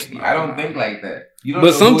 You can't. I don't think like that. You don't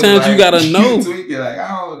but sometimes you gotta know. Like, I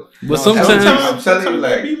don't. But sometimes I'm telling you,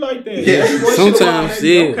 like, be like that. Yeah. Sometimes,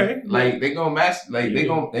 yeah. Okay. Like they gonna match. Like they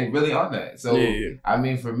really on that. So I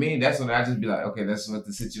mean, for me, that's when I just be like, okay, that's what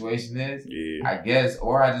the situation is. Yeah. I guess,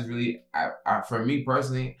 or I just really, for me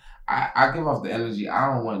personally, I give off the energy.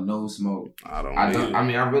 I don't want no smoke. I don't. I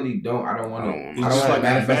mean, I really don't. I don't want to. It's just like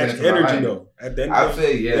manifest energy though. At the end of the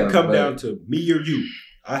day, it come down to me or you.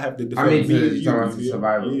 I have to defend me or you.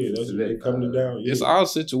 Survival. Yeah, that's it coming down. Yeah. It's all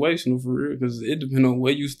situational for real because it depends on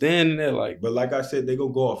where you standing at. Like, but like I said, they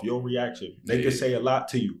gonna go off your reaction. They can say a lot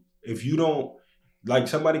to you. If you don't, like,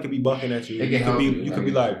 somebody could be bucking at you. You could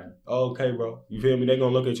be like, oh, okay, bro. You feel me? They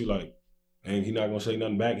gonna look at you like, and he not gonna say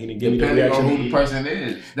nothing back. He didn't give me the reaction. On who the person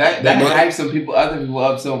is. That hypes some people, other people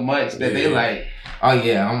up so much that they like, oh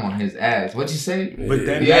yeah, I'm on his ass. What you say? But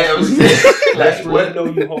then that's when you know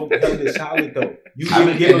you held it solid though. You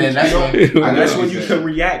didn't give him. That's when you can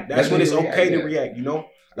react. That's when it's okay to react. You know,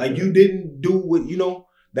 like you didn't do what you know.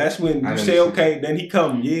 That's when you say okay. Then he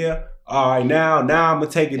come, yeah. All right, now I'm gonna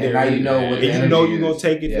take it there. Now you know what. And you know you're gonna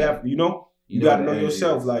take it that. You know, you gotta know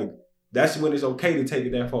yourself. Like. That's when it's okay to take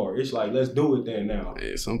it that far. It's like, let's do it then now.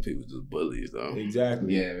 Yeah, some people just bullies though.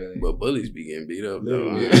 Exactly. Yeah, really. But bullies be getting beat up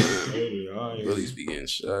though. Yeah. Bullies be getting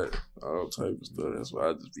shot, all type of stuff. That's why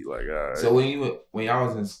I just be like, all right. So when y'all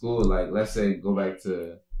was in school, like let's say go back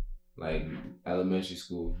to like elementary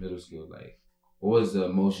school, middle school, like what was the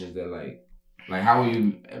emotions that like how were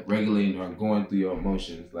you regulating or going through your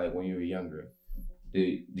emotions like when you were younger?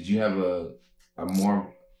 Did you have a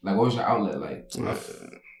more like what was your outlet like?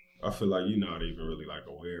 I feel like you're not even really like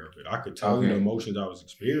aware of it. I could tell you the emotions I was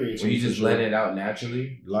experiencing. Well, you just let it out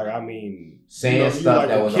naturally? Like, I mean, saying stuff like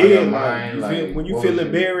that was on your mind. When you feel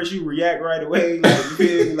embarrassed, you react right away. Like, you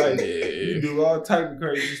feel me? Like, you do all type of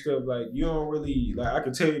crazy stuff. Like, you don't really, like, I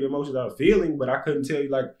could tell you the emotions I was feeling, but I couldn't tell you,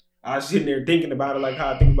 like, I was sitting there thinking about it like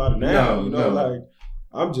how I think about it now. Like,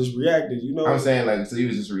 I'm just reacting, you know. I'm saying, like, so you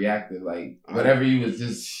was just reacting, like, whatever you was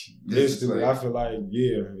just like, I feel like,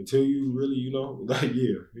 until you really, you know, like,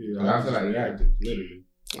 I feel like reacting, literally.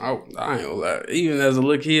 I ain't gonna lie. Even as a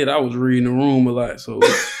little kid, I was reading the room a lot. So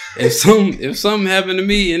if something happened to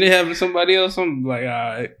me and it happened to somebody else, I'm like, all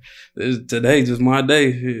right, today just my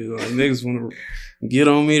day. Like, niggas want to get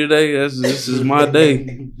on me today. This is my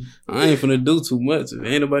day. I ain't finna do too much. If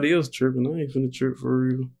anybody else tripping, I ain't finna trip for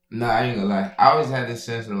real. Nah, I ain't gonna lie. I always had this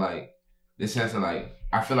sense of like,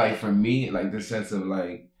 I feel like for me, like this sense of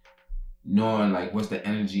like knowing like what's the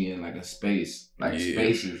energy in like a space, like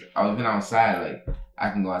spaces. I've been outside, like I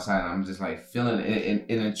can go outside and I'm just like feeling it,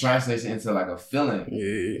 and it translates into like a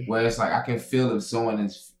feeling where it's like I can feel if someone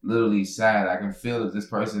is literally sad. I can feel if this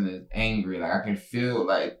person is angry. Like I can feel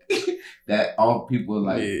like that all people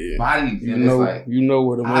like bodies. And it's like you know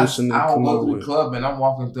what emotion. I'll go to the club and I'm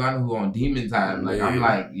walking through. I know who on demon time. Like I'm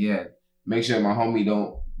like make sure my homie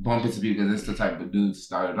don't bump into me because it's the type of dude to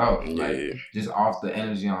start it off. Like just off the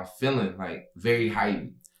energy I'm feeling, like very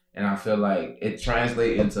heightened. And I feel like it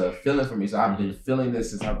translates into a feeling for me. So I've been feeling this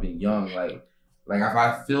since I've been young. Like if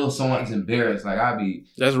I feel someone's embarrassed, like I'll be.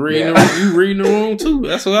 That's reading the room. You reading the room too.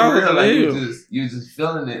 That's what I was like. You just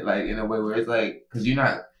feeling it like in a way where it's like, because you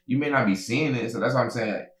may not be seeing it. So that's what I'm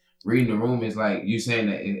saying. Like, reading the room is like you saying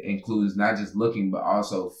that it includes not just looking, but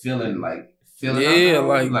also feeling out the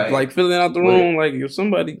room. Like filling out the room. Like if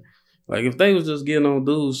somebody, like if they was just getting on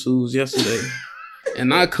dude's shoes yesterday,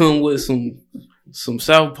 and I come with some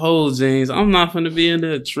South Pole jeans, I'm not finna be in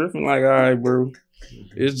there tripping like, all right, bro.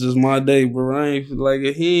 It's just my day, bro. I ain't like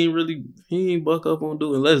he ain't buck up on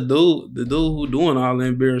dude unless the dude who doing all the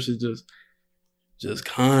embarrassing just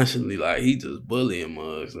constantly like he just bullying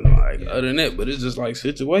mugs and like other than that, but it's just like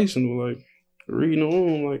situational, like reading the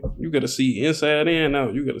room, like you gotta see inside and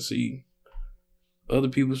out. You gotta see other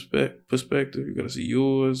people's perspective. You gotta see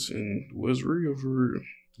yours and what's real for real.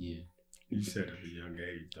 Yeah. You said at a young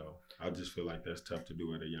age though. I just feel like that's tough to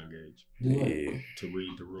do at a young age. Yeah. To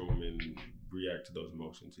read the room and react to those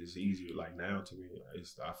emotions. It's easier. Like now to me,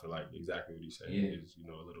 I feel like exactly what he's saying is, a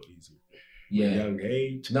little easier. Yeah. At a young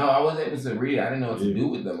age. No, I wasn't able to read. I didn't know what to do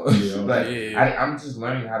with them. I'm just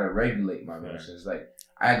learning how to regulate my emotions. Like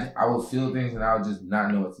I will feel things and I would just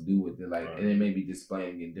not know what to do with it. Like and it may be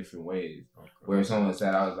displaying in different ways. Okay. Where someone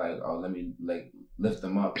said, I was like, oh, let me like lift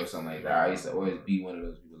them up or something like that. I used to always be one of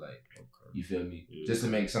those people like, you feel me? Yeah. Just to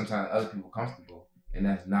make sometimes other people comfortable. And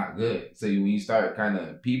that's not good. So when you start kind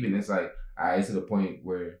of peeping, it's like, it's to the point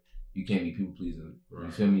where you can't be people pleasing. Right.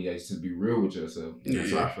 You feel me? Like, to be real with yourself. And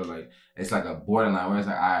so I feel like it's like a borderline where it's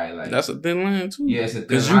like, all right, like. That's a thin line too. Yeah, it's a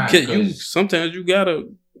thin line. Because sometimes you gotta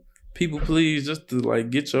people please just to like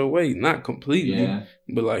get your way. Not completely. Yeah.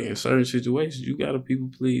 But like in certain situations, you gotta people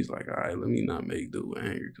please. Like, all right, let me not make dude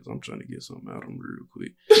angry because I'm trying to get something out of him real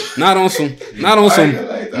quick. Not on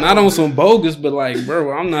some bogus, but like,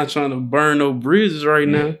 bro, I'm not trying to burn no bridges right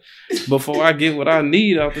now before I get what I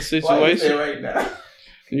need out the situation. Why you say right now?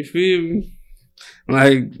 You feel me?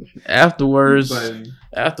 Like afterwards, I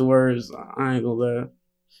ain't gonna lie.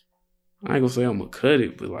 I ain't gonna say I'm gonna cut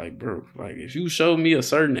it, but like, bro, like if you show me a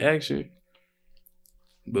certain action,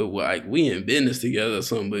 but like we in business together or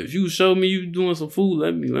something, but if you show me you doing some food,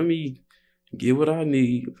 let me get what I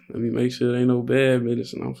need. Let me make sure there ain't no bad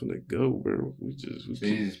business, and I'm finna go, bro. We so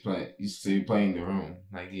you just play. You playing the room,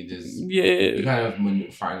 like you just you kind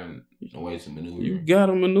of finding a way to maneuver. You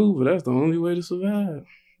gotta maneuver. That's the only way to survive.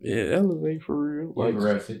 Yeah, elevate for real. You ever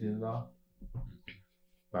read 50 Law?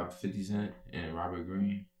 About 50 Cent and Robert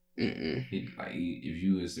Greene. If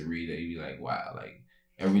you was to read it, you'd be like, wow, like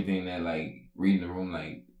everything that like reading the room,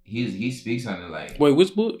 like he speaks on it like. Wait,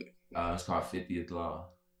 which book? It's called 50th Law.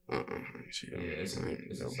 Yeah, it's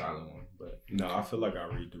a solid one. But no, I feel like I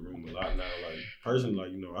read the room a lot now. Like personally,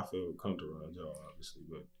 like I feel comfortable around y'all, obviously,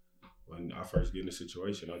 but when I first get in a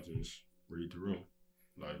situation, I just read the room,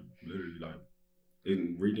 like literally, like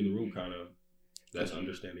in reading the room, kind of. That's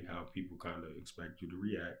understanding how people kind of expect you to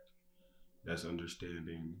react. That's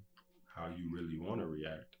understanding how you really want to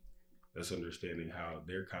react. That's understanding how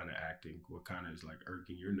they're kind of acting, what kind of is like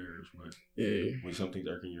irking your nerves. But when something's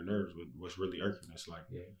irking your nerves, what's really irking, it's like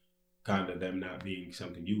kind of them not being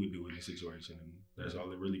something you would do in a situation. And that's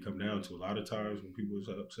all it really come down to. A lot of times when people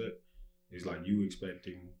are upset, it's like you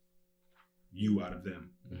expecting you out of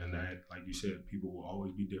them. Mm-hmm. And that, like you said, people will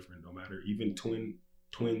always be different, no matter, even twins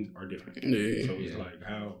are different. So it's like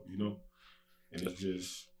how, and it's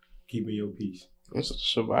just keeping your peace. That's a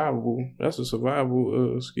survival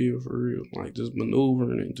skill for real. Like just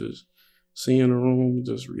maneuvering and just seeing the room,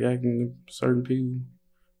 just reacting to certain people.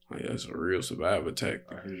 Like that's a real survival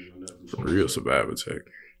tactic. I hear you on that. A real survival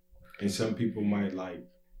tactic. And some people might like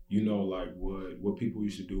what people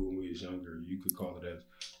used to do when we was younger. You could call it as,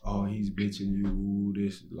 oh, he's bitching you,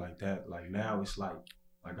 this, like that. Like now it's like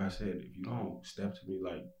I said, if you don't step to me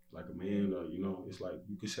like a man, or it's like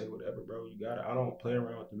you can say whatever, bro. You got it. I don't play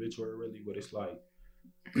around with the bitch word really, but it's like,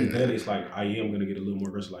 and then it's like I am gonna get a little more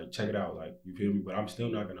aggressive. Like check it out, like you feel me. But I'm still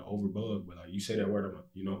not gonna overbug. But like you say that word, I'm like,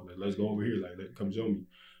 like, let's go over here, like come show me.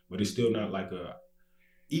 But it's still not like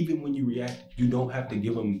even when you react, you don't have to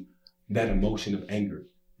give them that emotion of anger.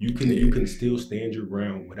 You can still stand your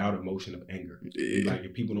ground without emotion of anger. Like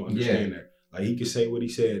if people don't understand that. Like he could say what he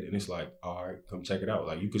said, and it's like, all right, come check it out.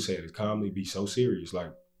 Like you could say it calmly, be so serious,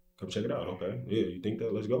 like, come check it out. Okay, yeah, you think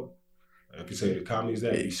that? Let's go. I could say the calmly is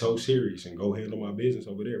that, be so serious and go handle my business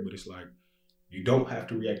over there. But it's like you don't have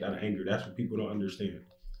to react out of anger. That's what people don't understand.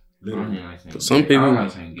 Literally, some people I don't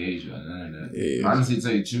like to engage with none of that. Yeah. Honestly, to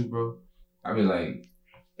tell you the truth, bro, I be like,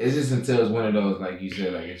 it's just until it's one of those, like you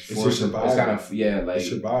said, like it's survival. It's kind of like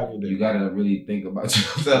survival. You gotta really think about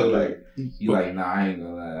yourself. Like you like, nah, I ain't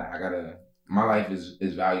gonna lie. My life is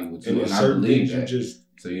valuable too, and I believe that.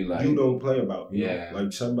 So you like, you don't play about.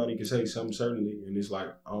 Like somebody can say something certainly, and it's like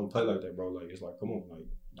I don't play like that, bro. Like it's like, come on, like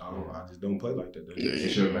I just don't play like that.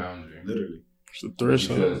 It's your boundary, literally. It's the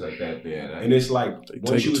threshold. Like that, and it's like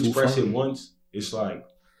once you express it once, it's like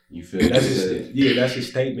you feel that's a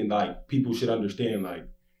statement. Like people should understand. Like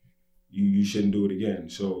you shouldn't do it again.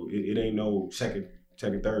 So it ain't no second,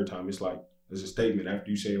 third time. It's like there's a statement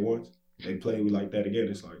after you say it once. They play with like that again.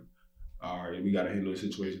 It's like, all right, we got to handle the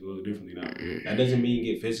situation a little differently now. That doesn't mean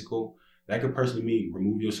get physical. That could personally mean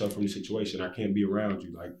remove yourself from the situation. I can't be around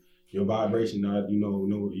you. Like your vibration, not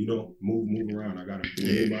move around. I gotta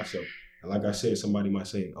remove myself. And like I said, somebody might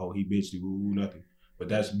say, "Oh, he bitched you, nothing." But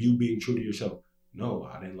that's you being true to yourself. No,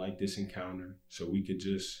 I didn't like this encounter, so we could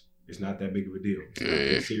just. It's not that big of a deal. It's not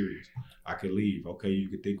that serious. I could leave. Okay, you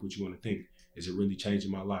can think what you want to think. Is it really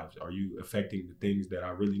changing my life? Are you affecting the things that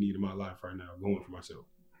I really need in my life right now? Going for myself?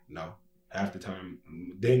 No. Half the time,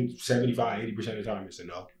 then 75, 80% of the time, it's a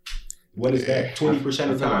no. What is that?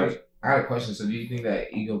 20% of the time? I had a question. So do you think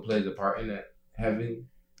that ego plays a part in that heavily?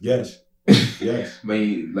 Yes. Yes. But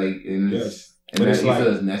yes. And that you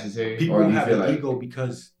feel it's necessary? People have an ego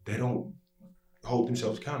because they don't hold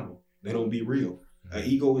themselves accountable. They don't be real. An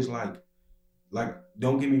ego is like,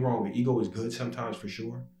 don't get me wrong, an ego is good sometimes for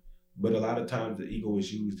sure. But a lot of times the ego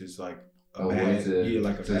is used as like a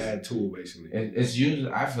bad tool, basically. It's used,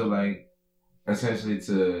 I feel like, essentially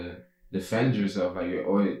to defend yourself,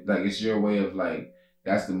 it's your way of like,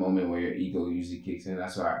 that's the moment where your ego usually kicks in.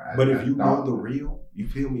 That's why. But if you know the real, you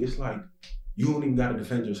feel me? It's like you don't even gotta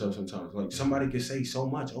defend yourself sometimes. Like somebody can say so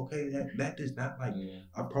much. Okay, that does not like.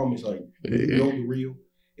 I promise. Like you know the real.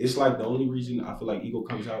 It's like the only reason I feel like ego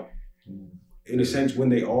comes out, in a sense, when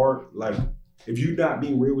they are like, if you're not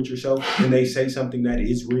being real with yourself and they say something that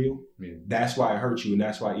is real, that's why it hurts you and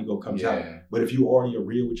that's why ego comes out. But if you already are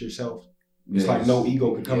real with yourself, it's like no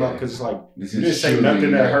ego can come out because it's like, you didn't say nothing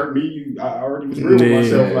that hurt me. I already was real with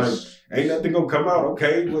myself. Like, ain't nothing gonna come out.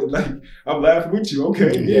 Okay, but like I'm laughing with you.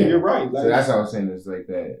 Okay, yeah, you're right. Like, so that's how I was saying. It's like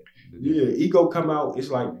that. Yeah, ego come out. It's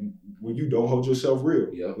like when you don't hold yourself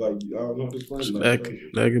real. Yep. Like I don't know how to explain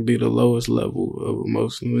that could be the lowest level of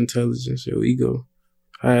emotional intelligence. Your ego,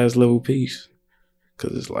 highest level peace,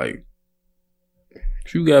 because it's like.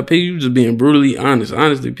 If you got peace, you just being brutally honest.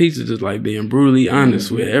 Honestly, peace is just like being brutally honest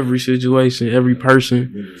with every situation, every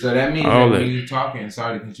person. So that means that when you're talking,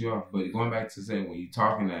 sorry to cut you off, but going back to saying when you're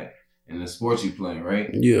talking that in the sports you playing, right?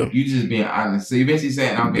 Yeah. You just being honest. So you basically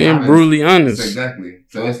saying I'm being honest. Brutally honest. So exactly.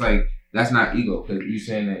 So it's like that's not ego, because you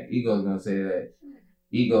saying that ego is gonna say that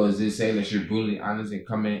ego is just saying that you're brutally honest and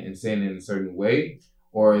coming and saying it in a certain way,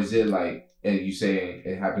 or is it like and you saying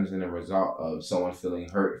it happens in a result of someone feeling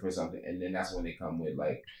hurt for something, and then that's when they come with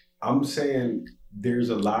like. I'm saying there's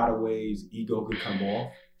a lot of ways ego could come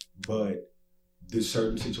off, but the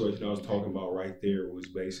certain situation I was talking about right there was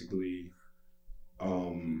basically,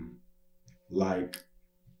 like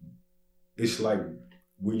it's like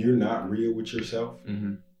when you're not real with yourself,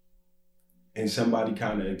 and somebody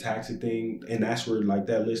kind of attacks a thing, and that's where like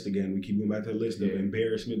that list again. We keep going back to the list of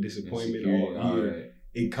embarrassment, disappointment,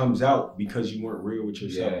 it comes out because you weren't real with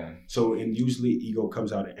yourself. Yeah. So, and usually ego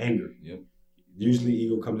comes out of anger. Yep. Usually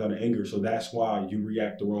ego comes out of anger. So that's why you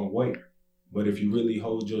react the wrong way. But if you really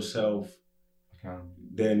hold yourself,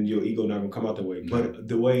 then your ego not gonna come out that way. Yeah. But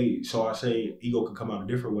the way, so I say ego could come out a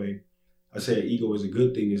different way. I say ego is a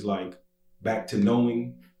good thing, is like back to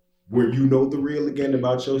knowing where you know the real again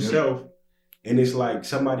about yourself. Yep. And it's like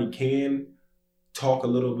somebody can talk a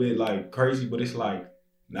little bit like crazy, but it's like,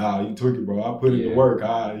 nah, you tweaking, bro. I put in the work.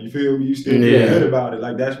 You feel me? You still feel good about it.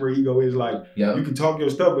 Like, that's where ego is. Like, you can talk your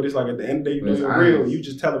stuff, but it's like at the end of the day, you know you're real. You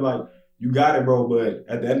just tell them, like, you got it, bro. But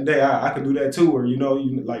at the end of the day, I can do that too. Or, you know,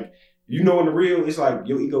 in the real, it's like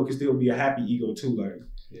your ego can still be a happy ego too. Like,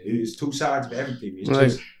 it's two sides of everything. It's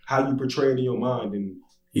just how you portray it in your mind, and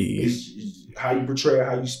it's how you portray it,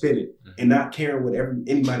 how you spin it, and not caring what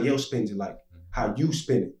anybody else spins it. Like, how you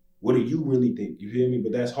spin it. What do you really think? You feel me?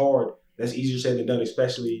 But that's hard. That's easier said than done,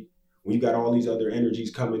 especially when you got all these other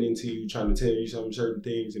energies coming into you, trying to tell you some certain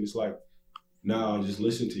things. And it's like, nah, just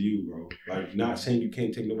listen to you, bro. Like, not saying you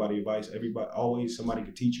can't take nobody's advice. Always somebody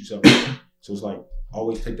could teach you something. So it's like,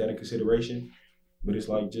 always take that in consideration. But it's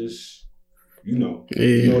like, just, you know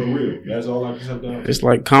the real. That's all I can say down. It's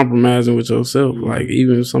like compromising with yourself. Mm-hmm. Like,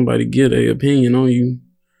 even if somebody get an opinion on you,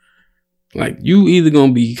 like, you either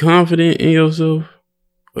gonna be confident in yourself,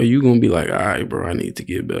 or you gonna be like, all right, bro, I need to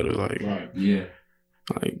get better. Like,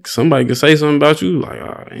 like somebody could say something about you, like,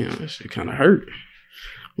 oh, damn, that shit kind of hurt.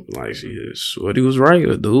 Like, Shorty was right,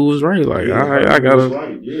 or dude was right. Like, all right, I gotta,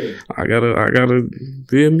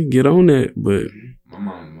 feel me, get on that. But my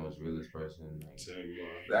mom's the most realest person.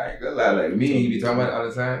 Like, like me, you be talking about it all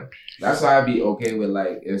the time. That's why I be okay with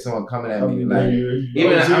like if someone coming at me, like even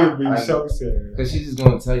because she's just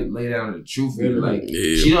gonna lay down the truth. Like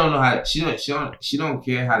she don't know how she don't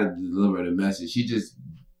care how to deliver the message. She just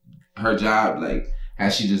her job, like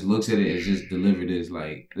as she just looks at it, is just deliver this.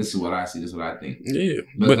 Like, this is what I see. This is what I think. Yeah,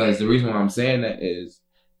 because the reason why I'm saying that is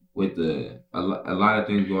with a lot of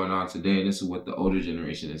things going on today, and this is what the older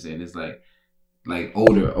generation is saying. It's like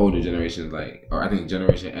older generations, like, or I think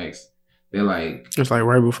Generation X, they're like, it's like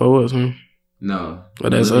right before us, huh? No, but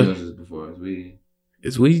that's us. Is before us.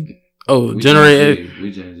 It's we. Oh, Generation X.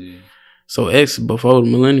 We Gen Z. So X before the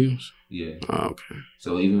millennials. Yeah. Oh, okay.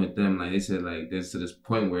 So even with them, like they said, like there's to this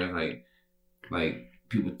point where like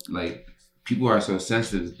people are so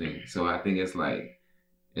sensitive to things. So I think it's like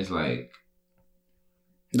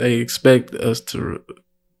they expect us to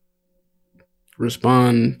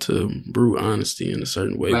respond to brute honesty in a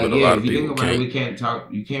certain way, like, but a lot of people can't. We can't talk.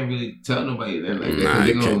 You can't really tell nobody that. Like, nah,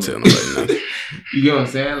 you can't tell nobody nothing. You get what I'm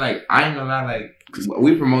saying? Like, I ain't gonna lie. Like,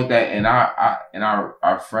 we promote that in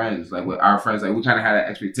our friends. Like with our friends, like we kind of had an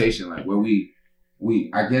expectation, like where we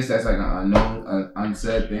I guess that's like an unknown,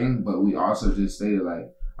 unsaid thing, but we also just stated like,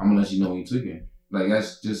 I'm gonna let you know when you tweaking. Like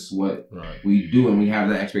that's just what we do, and we have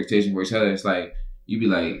that expectation for each other. It's like you be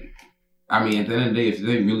like. I mean, at the end of the day, if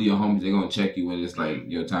they really your homies, they're gonna check you when it's like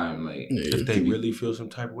your time. Like, if they really feel some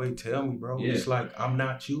type of way, tell me, bro. Yeah. It's like I'm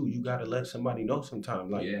not you. You gotta let somebody know sometime.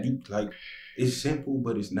 Like you, like it's simple,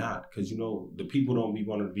 but it's not, because you know the people don't be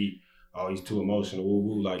wanting to be. Oh, he's too emotional. Woo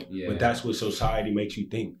woo. Like, but that's what society makes you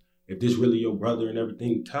think. If this really your brother and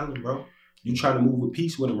everything, tell him, bro. You try to move with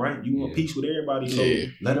peace with him, right? You want peace with everybody, so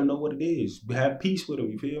let them know what it is. Have peace with him.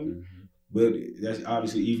 You feel me? Mm-hmm. But that's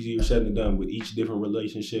obviously easier said than done with each different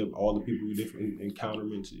relationship, all the people you different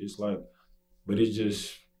encounterments. It's like, but it's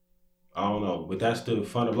just, I don't know, but that's the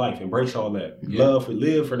fun of life. Embrace all that.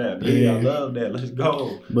 Live for that. Yeah, I love that. Let's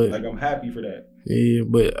go. But, like, I'm happy for that. Yeah,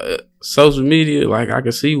 but social media, like, I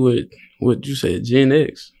can see what you said, Gen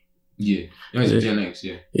X. Yeah, Gen X.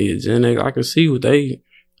 Yeah, yeah, Gen X. I can see what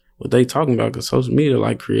they talking about, because social media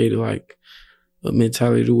like created like a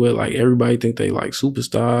mentality to where like everybody think they like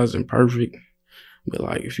superstars and perfect. But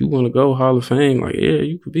like, if you want to go Hall of Fame, like, yeah,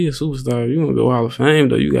 you could be a superstar. If you want to go Hall of Fame,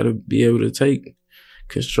 though, you got to be able to take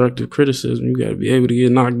constructive criticism. You got to be able to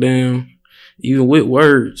get knocked down, even with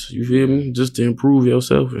words. You feel me? Just to improve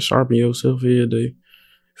yourself and sharpen yourself every day.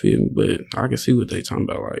 Feel me? But I can see what they talking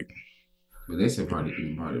about. Like, but they said probably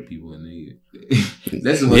even part of people in the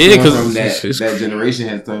that's what someone from that generation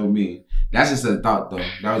has told me. That's just a thought, though.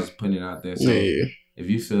 That was just putting it out there. So if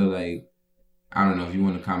you feel like, I don't know, if you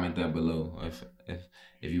want to comment that below,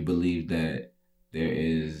 if you believe that there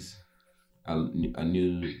is a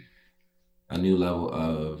new level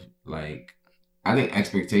of, like, I think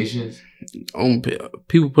expectations on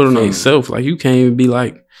people put on themselves. Like, you can't even be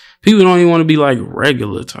like, people don't even want to be like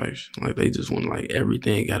regular types. Like, they just want like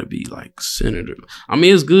everything got to be like centered. I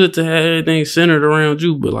mean, it's good to have everything centered around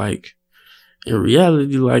you, but like in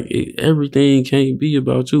reality, like everything can't be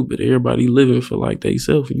about you. But everybody living for like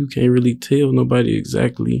theyself, and you can't really tell nobody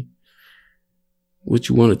exactly what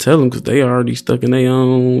you want to tell them, because they already stuck in their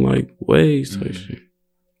own like ways type shit.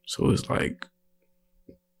 So it's like,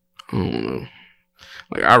 I don't know.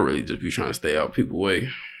 Like, I really just be trying to stay out people's way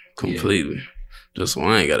completely, just so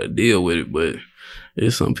I ain't got to deal with it. But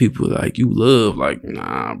there's some people like you love, like,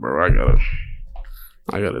 nah, bro,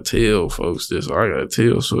 I gotta tell folks this, or I gotta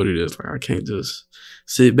tell shorty this. Like, I can't just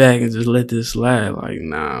sit back and just let this slide. Like,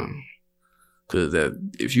 nah, because that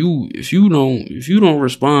if you don't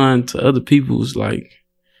respond to other people's like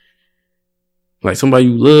somebody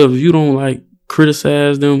you love, if you don't like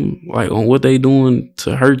criticize them like on what they doing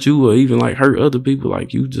to hurt you or even like hurt other people,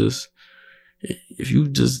 like, if you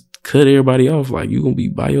just cut everybody off, like, you gonna be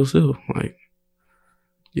by yourself. Like,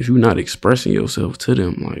 if you're not expressing yourself to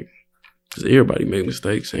them, like, because everybody make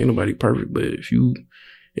mistakes, ain't nobody perfect, but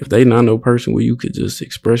if they not no person where you could just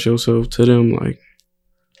express yourself to them, like,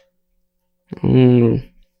 I don't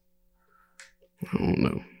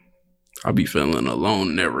know. I be feeling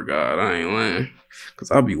alone in that regard. I ain't lying.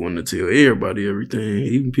 Because I be wanting to tell everybody everything.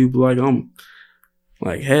 Even people like I'm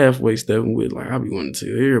like halfway stepping with, like, I be wanting to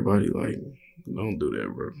tell everybody, like, don't do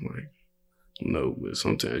that, bro. Like, no, but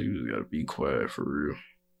sometimes you just gotta be quiet for real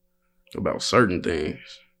about certain things.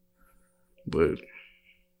 But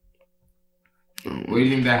what do you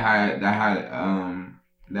think that high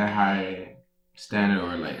standard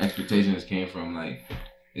or like expectations came from? Like,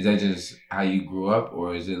 is that just how you grew up,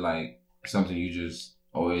 or is it like something you just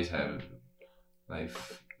always have, like,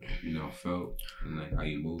 you know, felt, and like how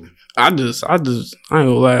you move? I ain't gonna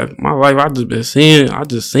lie, my life I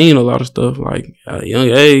just seen a lot of stuff, like, at a young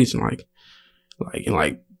age, and like in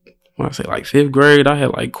like when I say like 5th grade, I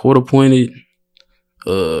had like court-appointed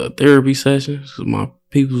therapy sessions because my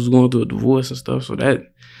people was going through a divorce and stuff. So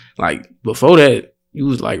that, like, before that, you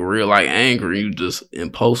was like real like angry, you just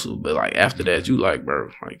impulsive. But like after that, you like, bro,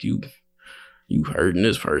 like you hurting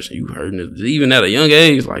this person, you hurting this. Even at a young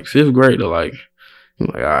age, like 5th grade, like, I'm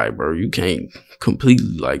like, all right, bro, you can't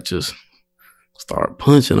completely like just start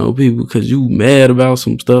punching on people because you mad about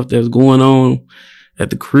some stuff that's going on at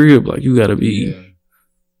the crib. Like, you gotta be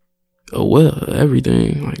aware of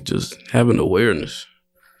everything, like just having awareness.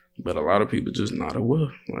 But a lot of people just not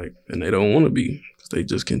aware, like, and they don't want to be because they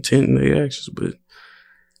just content in their actions. But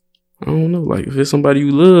I don't know, like, if it's somebody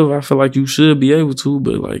you love, I feel like you should be able to,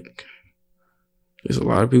 but like, there's a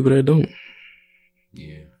lot of people that don't.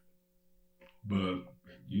 Yeah. But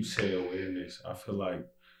you say awareness, I feel like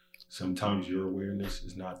sometimes your awareness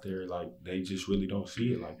is not there. Like, they just really don't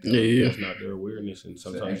see it like that. Yeah. That's not their awareness. And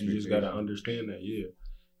sometimes you just got to understand that,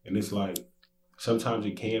 And it's like, sometimes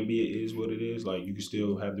it can be, it is what it is. Like, you can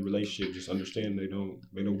still have the relationship, just understand they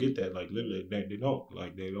don't get that. Like, literally, they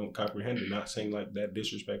don't comprehend it. Not saying like that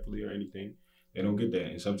disrespectfully or anything. They don't get that.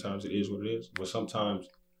 And sometimes it is what it is. But sometimes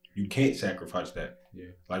you can't sacrifice that.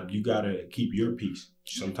 Yeah. Like, you got to keep your peace.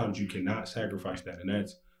 Sometimes you cannot sacrifice that. And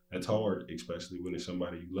that's hard, especially when it's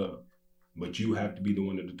somebody you love. But you have to be the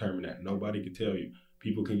one to determine that. Nobody can tell you.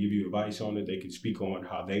 People can give you advice on it. They can speak on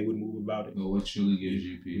how they would move about it. But what truly gives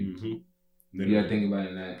you peace? Mm-hmm. You gotta think about it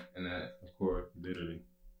in that, of course. Literally.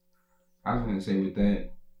 I was gonna say with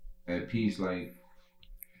that, at peace, like,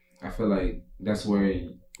 I feel like that's where,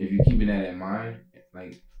 if you're keeping that in mind,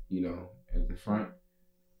 like, you know, at the front,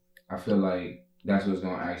 I feel like that's what's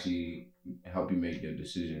gonna actually help you make your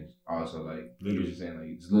decisions. Also, like, literally, you're saying, like,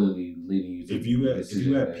 it's literally leading you to if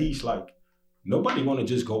you have peace, like, nobody want to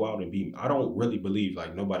just go out and be. I don't really believe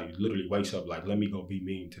like nobody literally wakes up like, let me go be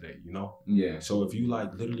mean today, you know? Yeah. So if you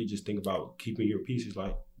like literally just think about keeping your peace, it's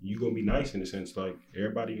like you gonna be nice in a sense. Like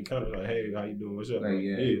everybody encounter like, hey, how you doing? What's up? Like,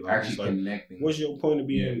 yeah, like, actually connecting. What's your point of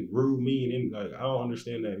being rude, mean, and like I don't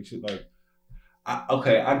understand that. It's like,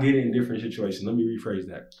 I get it in different situations. Let me rephrase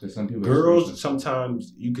that. Because some people, girls,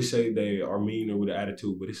 sometimes you could say they are mean or with an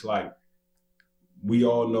attitude, but it's like we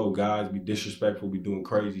all know guys be disrespectful, be doing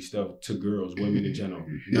crazy stuff to girls, women in general.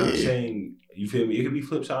 Not saying, you feel me? It could be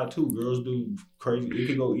flip side too. Girls do crazy. It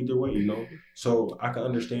could go either way, you know? So I can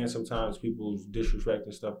understand sometimes people's disrespect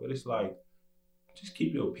and stuff, but it's like, just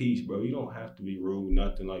keep your peace, bro. You don't have to be rude,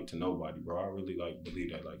 nothing like to nobody, bro. I really like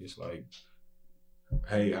believe that. Like, it's like,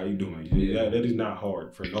 hey, how you doing? Yeah, that is not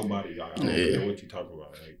hard for nobody. I don't know what you talking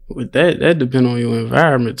about. Like, with that depend on your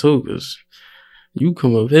environment too, because you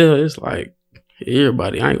come up here, it's like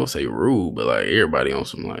everybody, I ain't gonna say rude, but like everybody on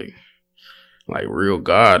some like real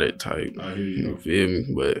guarded type. I hear you. You feel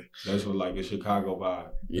me? But that's what like a Chicago vibe.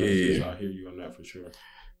 Yeah. I hear you on that for sure.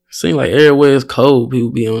 Seem like everywhere is cold. People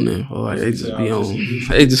be on there, or like they just be on.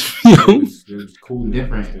 They just be on. It's cool,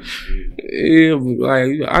 different. Yeah,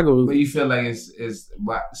 like I go. But you feel like it's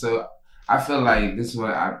so. I feel like this is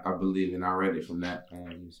what I believe, and I read it from that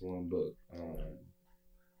this one book.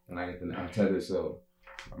 And I get the Untethered Soul,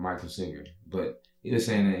 Michael Singer. But he was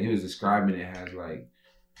saying that he was describing it as like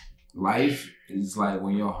life is like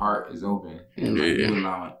when your heart is open and like you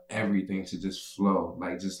allow everything to just flow,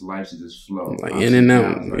 like just life to just flow, like in and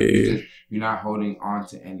out. Like you're not holding on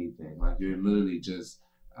to anything. Like you're literally just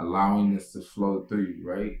allowing this to flow through you,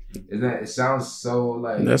 right? It sounds so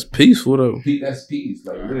like that's peaceful though. That's peace,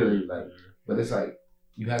 like literally, like. But it's like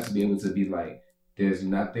you have to be able to be like, there's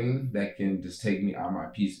nothing that can just take me out of my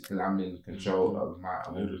peace because I'm in control of my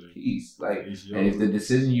own peace. Like, and if the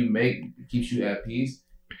decision you make keeps you at peace,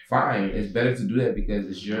 fine. It's better to do that because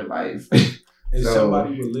it's your life. And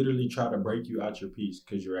somebody will literally try to break you out your peace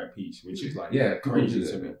because you're at peace, which is like crazy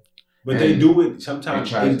to me. But they do it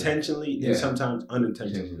sometimes intentionally and sometimes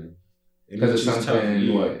unintentionally. Because it's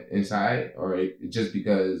something what inside, or just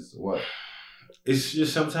because what? It's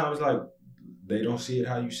just sometimes like they don't see it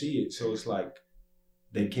how you see it, so it's like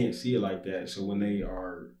they can't see it like that. So when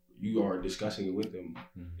you are discussing it with them,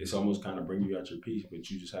 it's almost kind of bring you out your peace, but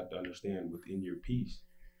you just have to understand within your peace,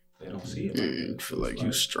 they don't see it. Like I feel like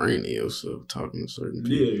you straining yourself talking to certain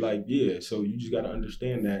people. So you just got to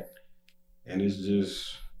understand that, and it's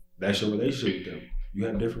just that's your relationship with them. You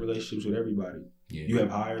have different relationships with everybody. Yeah. You have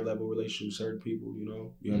higher level relationships with certain people. You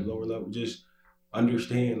know, you have lower level. Just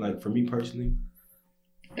understand. Like for me personally,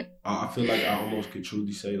 I feel like I almost could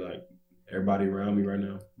truly say like everybody around me right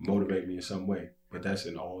now motivate me in some way, but that's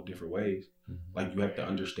in all different ways. Mm-hmm. Like you have to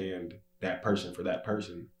understand that person for that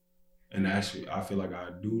person. And actually, I feel like I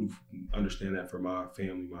do understand that for my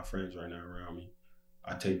family, my friends right now around me.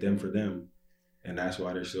 I take them for them. And that's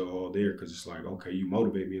why they're still all there. Because it's like, okay, you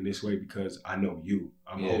motivate me in this way because I know you.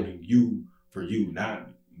 I'm holding you for you, not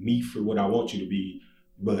me for what I want you to be,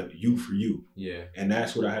 but you for you. Yeah. And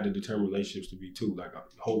that's what I had to determine relationships to be too. Like I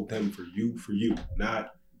hold them for you,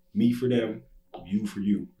 not me for them, you for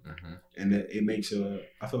you. Mm-hmm. And that it makes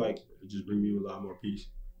I feel like it just brings me a lot more peace.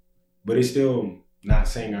 But it's still not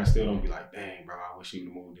saying I still don't be like, dang, bro, I wish he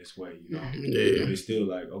would have moved this way, you know? Yeah. But it's still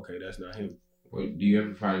like, okay, that's not him. Wait, do you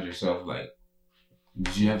ever find yourself like,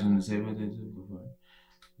 did you have something to say about that before?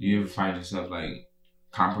 Do you ever find yourself like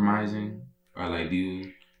compromising? Or like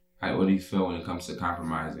what do you feel when it comes to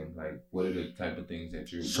compromising? Like what are the type of things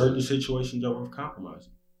that you're certain situations are worth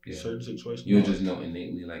compromising. Yeah. Certain situations you'll just know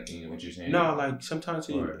innately, like in what you're saying. No, like sometimes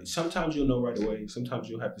you'll know right away. Sometimes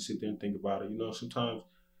you'll have to sit there and think about it. You know,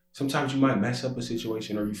 sometimes you might mess up a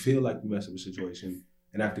situation, or you feel like you mess up a situation,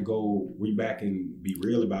 and have to go back and be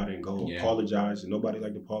real about it and go apologize. And nobody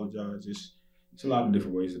like to apologize. It's a lot of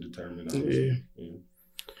different ways to determine that. Yeah.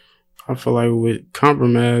 I feel like with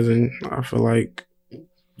compromising, I feel like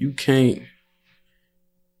you can't.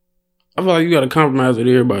 I feel like you got to compromise with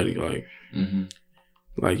everybody. Like,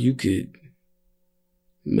 like you could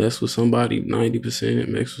mess with somebody 90%,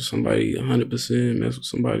 mess with somebody 100%, mess with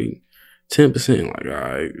somebody 10%. Like, all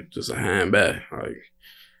right, just a hand back. Like,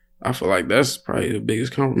 I feel like that's probably the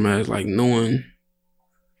biggest compromise. Like knowing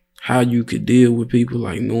how you could deal with people,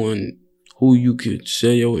 like knowing who you could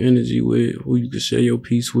share your energy with, who you could share your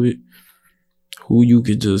peace with, who you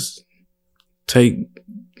could just take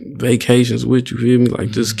vacations with, you feel me? Like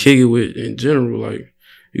just kick it with in general. Like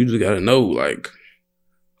you just gotta know like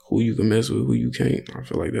who you can mess with, who you can't. I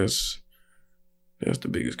feel like that's the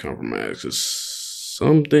biggest compromise. Cause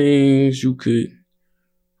some things you could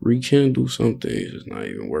rekindle, some things it's not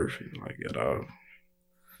even worth it, like at all.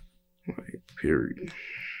 Like period.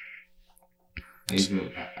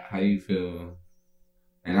 How you feel?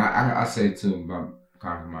 And I say too about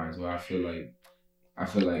compromise. Where I feel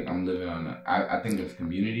like I'm living on. I think of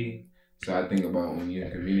community. So I think about when you're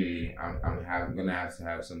in community, I'm gonna have to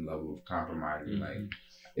have some level of compromise. Mm-hmm. Like,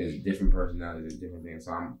 it's different personalities, different things.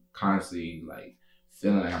 So I'm constantly like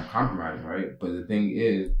feeling like I'm compromising, right? But the thing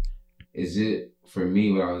is it for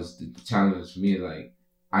me? The challenge for me is like,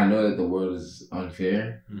 I know that the world is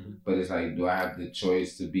unfair, mm-hmm. but it's like, do I have the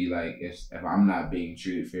choice to be like, if I'm not being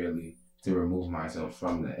treated fairly, to remove myself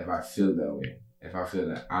from that? If I feel that way, if I feel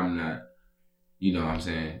that I'm not, you know what I'm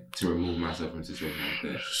saying, to remove myself from a situation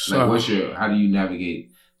like that. So, like, how do you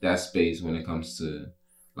navigate that space when it comes to,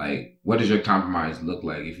 like, what does your compromise look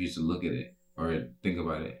like if you used to look at it or think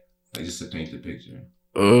about it, like, just to paint the picture?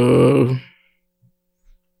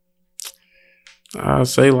 I'd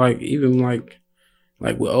say, like, even like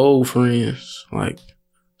with old friends, like,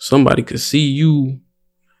 somebody could see you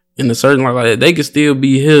in a certain, like they could still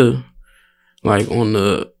be here, like, on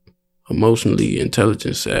the emotionally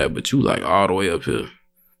intelligent side, but you, like, all the way up here.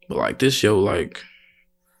 But, like, this show, like,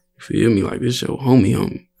 you feel me? Like, this show,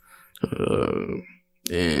 homie.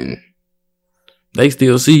 And they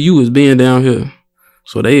still see you as being down here.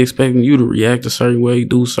 So they expecting you to react a certain way,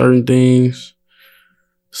 do certain things,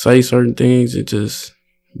 say certain things, and just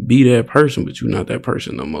be that person, but you're not that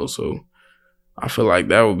person no more. So I feel like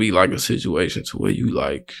that would be like a situation to where you,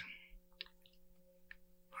 like,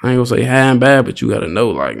 I ain't gonna say high and bad, but you gotta know,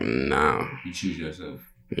 like, nah. You choose yourself.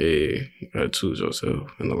 Yeah, you gotta choose yourself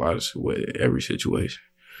in a lot of every situation.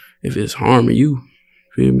 If it's harming you,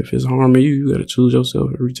 feel me? If it's harming you, you gotta choose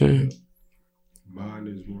yourself every time. Mine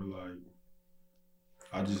is more like,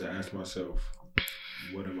 I just ask myself,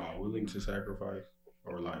 what am I willing to sacrifice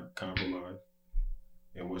or, like, compromise?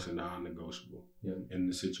 And what's a non-negotiable in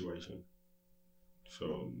the situation?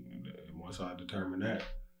 So once I determine that,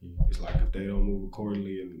 it's like if they don't move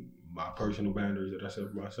accordingly and my personal boundaries that I set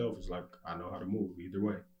for myself, it's like I know how to move either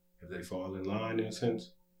way. If they fall in line in a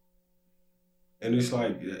sense. And it's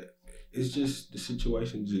like, it's just, the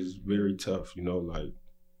situation's just very tough, you know, like,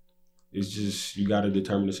 it's just, you got to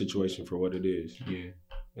determine the situation for what it is. Yeah.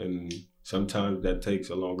 And sometimes that takes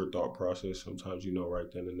a longer thought process. Sometimes you know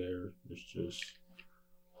right then and there. It's just,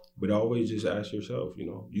 but always just ask yourself, you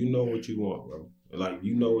know what you want, bro. Like,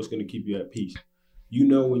 you know what's going to keep you at peace. You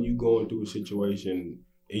know when you going through a situation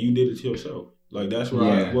and you did it to yourself. Like, that's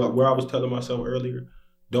where where I was telling myself earlier,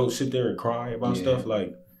 don't sit there and cry about stuff.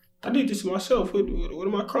 Like, I did this to myself. What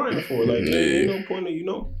am I crying for? Like, ain't no point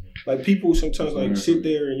of, like, people sometimes, like, sit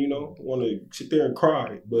there and, want to sit there and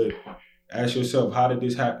cry, but ask yourself, how did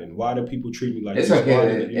this happen? Why do people treat me like this? It's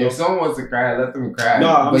okay. If someone wants to cry, let them cry.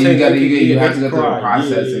 No, I'm but saying you have to go through the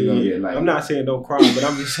process and go get, like. I'm not saying don't cry, but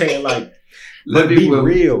I'm just saying, like, let be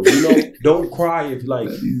real. Don't cry if, like,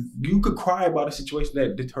 you could cry about a situation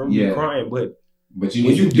that determines you crying, but you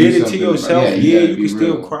when you did it to yourself, you can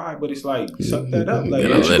still cry, but it's like, suck that up. Like,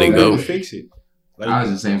 let it go. Fix it. Like, I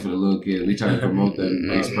was just saying for the little kids, we try to promote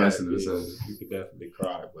them expressing themselves. You could definitely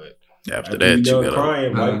cry, but after that, you gotta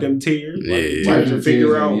crying, wipe them tears, and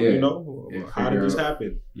figure out, how did this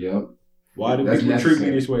happen? Yep. Why do people treat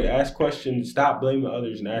me this way? Ask questions. Stop blaming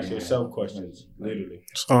others and ask yourself questions. Literally,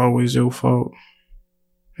 it's always your fault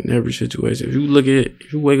in every situation. If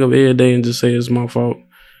you wake up every day and just say it's my fault,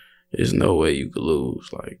 there's no way you could lose,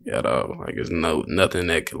 like, at all. Like, there's nothing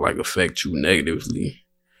that could, like, affect you negatively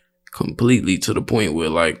completely to the point where,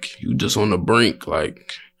 like, you just on the brink,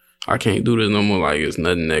 like, I can't do this no more. Like, it's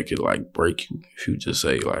nothing that could, like, break you if you just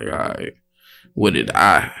say, like, all right, what did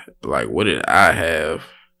I have?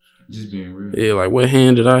 Just being real. Yeah, like, what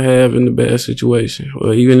hand did I have in the bad situation?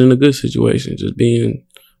 Or even in a good situation, just being,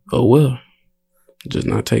 just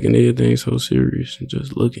not taking anything so serious and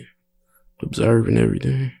just looking, observing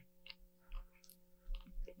everything.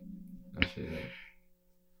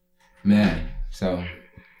 Man, so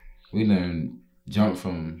we done jump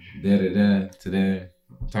from there to there to there.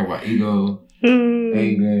 Talk about ego,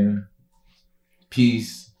 anger,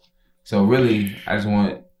 peace. So really, I just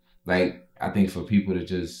want, like, I think for people to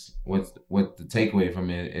just, what the takeaway from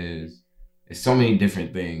it is, it's so many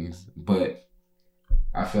different things, but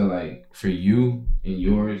I feel like for you and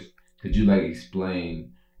yours, could you, like,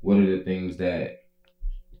 explain what are the things that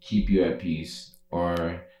keep you at peace,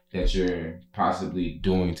 or that you're possibly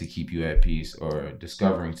doing to keep you at peace, or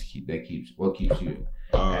discovering what keeps you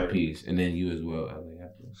at peace, and then you as well, LA.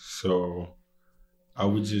 So I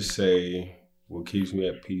would just say what keeps me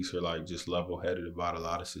at peace, or, like, just level-headed about a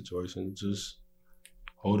lot of situations, just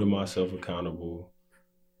holding myself accountable,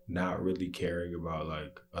 not really caring about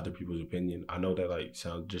like other people's opinion. I know that like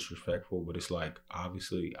sounds disrespectful, but it's like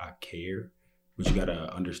obviously I care, but you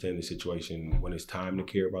gotta understand the situation when it's time to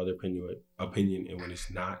care about their opinion and when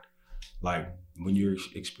it's not. Like when you're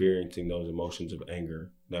experiencing those emotions of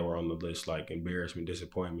anger that were on the list, like embarrassment,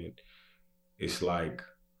 disappointment, it's like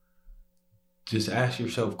just ask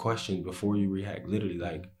yourself questions before you react. Literally,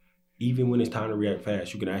 like even when it's time to react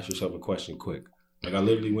fast, you can ask yourself a question quick. Like I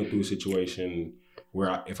literally went through a situation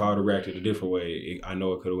where if I would have reacted a different way, I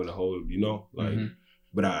know it could have went a whole, like,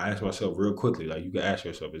 but I asked myself real quickly, like you can ask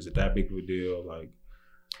yourself, is it that big of a deal? Like,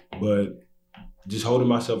 but just holding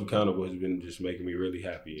myself accountable has been just making me really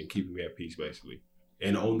happy and keeping me at peace, basically.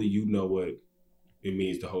 And only you know what it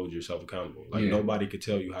means to hold yourself accountable. Like nobody could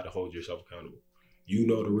tell you how to hold yourself accountable. You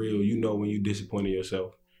know the real, you know when you disappointed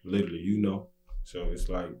yourself, literally, you know. So it's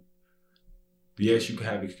like, yes, you can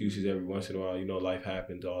have excuses every once in a while, life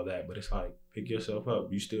happens, all that, but it's like, pick yourself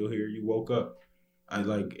up. You still here, you woke up. I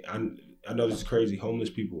know this is crazy, homeless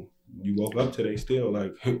people, you woke up today still,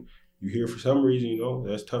 like, you here for some reason,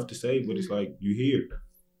 that's tough to say, but it's like, you here.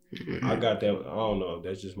 I got that, I don't know,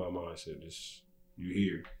 that's just my mindset, you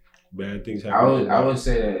here. Bad things happen. I would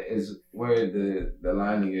say that is where the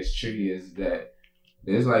line gets tricky is that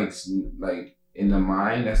there's like in the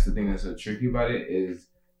mind, that's the thing that's so tricky about it is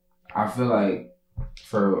I feel like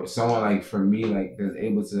for someone like for me, like that's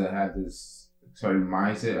able to have this certain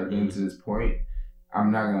mindset or getting to this point,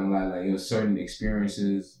 I'm not gonna lie, like it was certain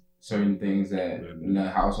experiences, certain things that in the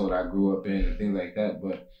household I grew up in and things like that,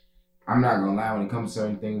 but I'm not gonna lie when it comes to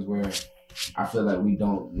certain things where I feel like we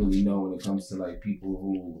don't really know when it comes to like people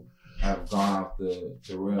who have gone off the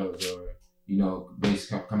rails or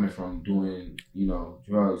basically coming from doing,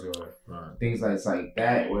 drugs or things like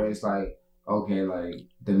that, where it's like, okay, like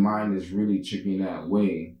the mind is really tricky in that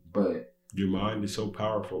way, but your mind is so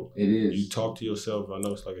powerful. It is. You talk to yourself. I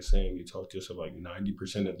know it's like a saying. You talk to yourself like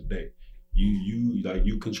 90% of the day.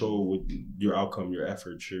 You control with your outcome, your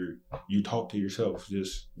efforts. You talk to yourself.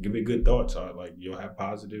 Just give it good thoughts. Like you'll have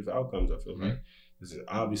positive outcomes. I feel like this is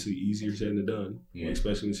obviously easier said than done,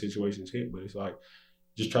 especially when situations hit. But it's like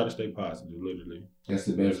just try to stay positive. Literally, that's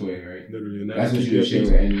the best way, right? Literally, and that's what you share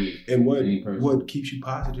with any. And what keeps you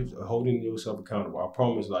positive? Holding yourself accountable. I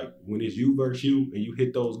promise. Like when it's you versus you, and you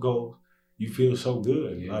hit those goals, you feel so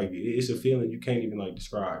good. Like it's a feeling you can't even like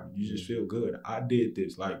describe. You just feel good. I did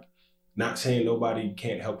this. Like not saying nobody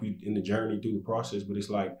can't help you in the journey through the process, but it's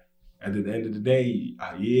like at the end of the day,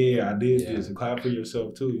 I did this. And clap for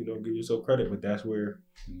yourself too. Give yourself credit. But that's where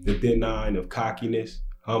the thin line of cockiness,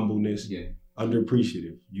 humbleness.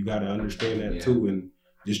 Underappreciative. You got to understand that too, and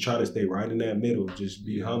just try to stay right in that middle. Just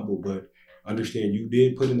be humble, but understand you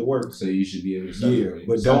did put in the work. So you should be able to celebrate.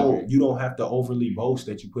 But you don't have to overly boast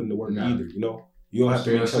that you put in the work either. You don't have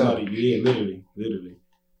to make somebody. Literally.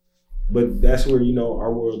 But that's where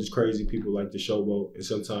our world is crazy. People like to showboat, and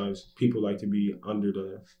sometimes people like to be under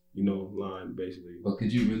the line basically. But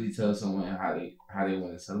could you really tell someone how they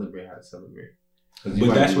want to celebrate? How to celebrate?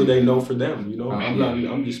 But that's what they know for them,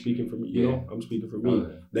 I'm just speaking for me, I'm speaking for me.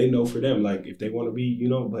 They know for them, like if they want to be,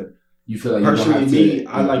 but you feel like personally,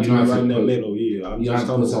 I like to be right in that middle. Yeah, I'm just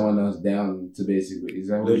don't put someone else down to basically. Is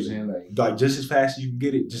that what you're saying? Like just as fast as you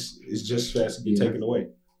get it, it's just as fast as get taken away.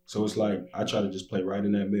 So it's like I try to just play right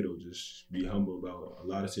in that middle, just be humble about a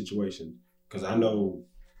lot of situations, because I know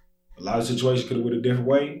a lot of situations could have went a different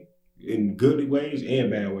way, in good ways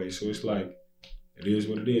and bad ways. So it's like. It is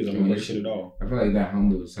what it is. I'm embracing it all. I feel like that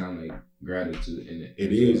humble sound like gratitude in it.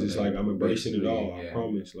 It is. It's like I'm embracing it all. I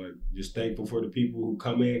promise. Like just thankful for the people who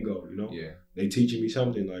come and go. They teaching me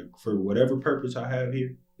something. Like for whatever purpose I have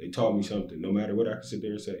here, they taught me something. No matter what I can sit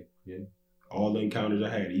there and say. Yeah. All the encounters I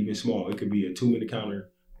had, even small, it could be a 2-minute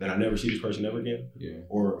encounter that I never see this person ever again. Yeah.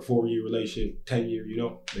 Or a 4-year relationship, 10-year.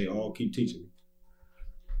 They all keep teaching me.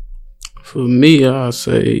 For me, I'll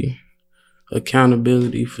say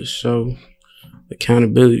accountability for sure.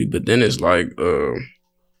 Accountability, but then it's like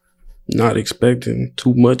not expecting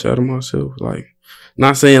too much out of myself. Like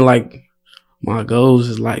not saying like my goals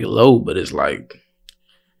is like low, but it's like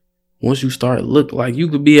once you start look like you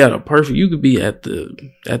could be at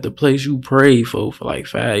the place you prayed for like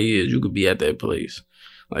 5 years. You could be at that place.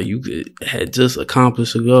 Like you could had just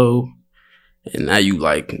accomplished a goal, and now you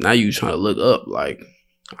trying to look up like,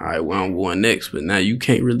 all right, where I'm going next, but now you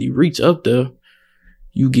can't really reach up there.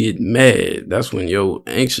 You get mad. That's when your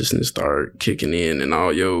anxiousness start kicking in and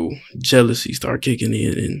all your jealousy start kicking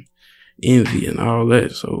in and envy and all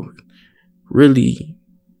that. So really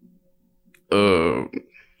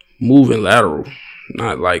moving lateral,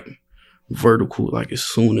 not like vertical, like as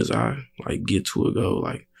soon as I like get to a goal,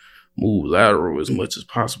 like move lateral as much as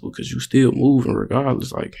possible because you still moving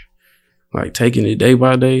regardless. Like taking it day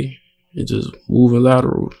by day and just moving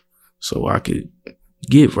lateral so I could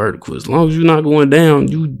get vertical. As long as you're not going down,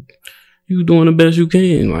 you doing the best you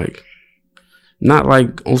can. Like, not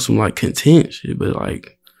like on some like content shit, but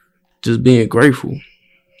like just being grateful.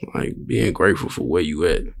 Like being grateful for where you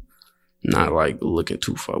at. Not like looking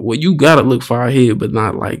too far. Well, you gotta look far ahead, but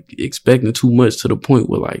not like expecting too much to the point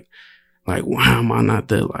where like why am I not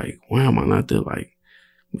there? Like, why am I not there? Like,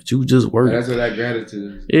 but you just work. That's what that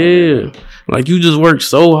gratitude is. Yeah. Like you just worked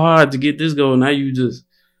so hard to get this goal. Now you just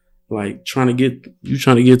like trying to get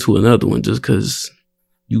to another one just cause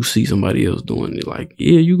you see somebody else doing it. Like,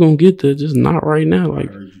 yeah, you gonna get there, just not right now. Like,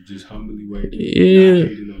 I heard you just humbly waiting. Yeah. Not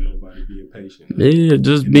hating on nobody, being patient. Yeah,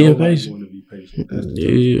 just being patient. Want to be patient. That's the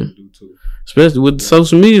Yeah. do too. Especially with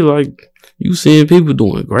social media, like you seeing people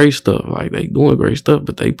doing great stuff. Like they doing great stuff,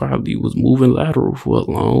 but they probably was moving lateral for a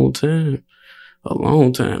long time.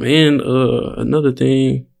 And another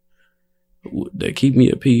thing that keep me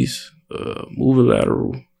at peace, moving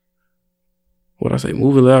lateral.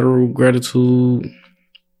 Moving lateral, gratitude,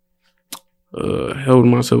 holding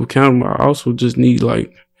myself accountable. I also just need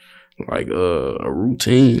like a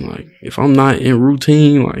routine. Like if I'm not in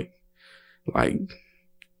routine, like I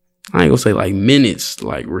ain't gonna say like minutes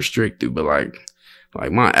like restricted, but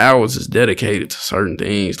like my hours is dedicated to certain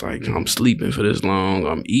things. Like I'm sleeping for this long,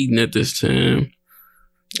 I'm eating at this time,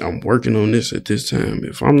 I'm working on this at this time.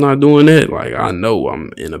 If I'm not doing that, like I know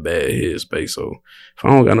I'm in a bad headspace. So if I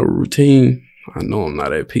don't got no routine, I know I'm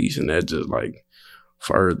not at peace, and that just like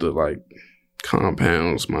further like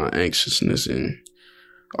compounds my anxiousness and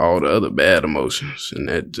all the other bad emotions, and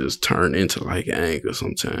that just turn into like anger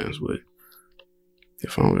sometimes. But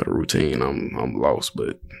if I don't got a routine, I'm lost.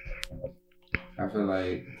 But I feel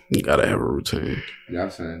like you gotta have a routine. Yeah,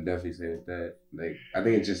 I'm definitely say with that. Like I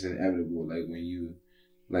think it's just inevitable. Like when you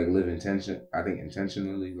like live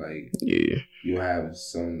intentionally, like yeah, you have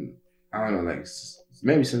some, I don't know, like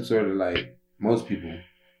maybe some sort of like most people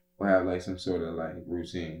will have like some sort of like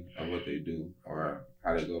routine of what they do or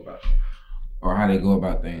how they go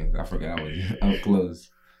about things. I forgot I was up close.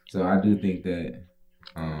 So I do think that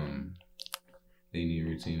they need a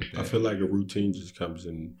routine with that. I feel like a routine just comes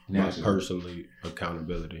in my personally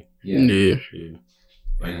accountability. Yeah.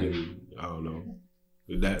 Like I don't know.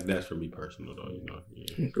 That's for me personal though, you know.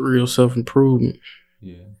 Yeah. Real self-improvement.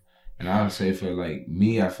 Yeah. And I would say for like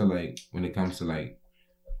me, I feel like when it comes to like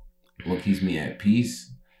what keeps me at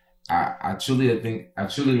peace, I truly would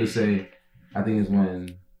say I think it's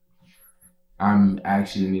when I'm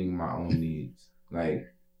actually meeting my own needs. Like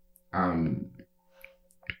I'm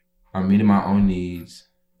meeting my own needs,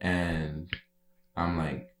 and I'm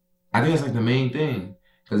like, I think it's like the main thing,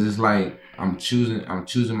 because it's like I'm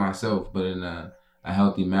choosing myself, but in a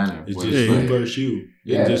healthy manner. It's just you versus you.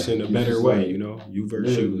 It's just in a better way, like, you know. You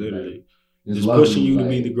versus you, literally. Like, just pushing you to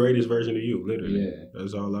be the greatest version of you, literally. Yeah.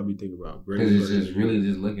 That's all I be thinking about. Because it's just really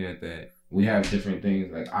just looking at that. We have different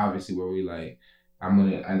things, like obviously where we like,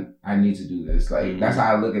 I need to do this. Like that's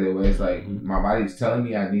how I look at it. Where it's like my body's telling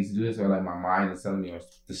me I need to do this, or like my mind is telling me, or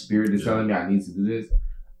the spirit is telling me I need to do this.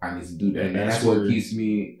 I need to do that, and that's what keeps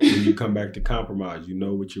me. When you come back to compromise, you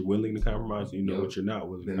know what you're willing to compromise. You know what you're not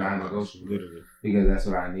willing to compromise. Literally, because that's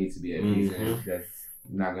what I need to be at peace. That's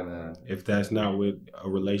not gonna. If that's not what a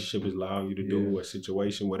relationship is allowing you to do, a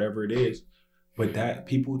situation, whatever it is, but that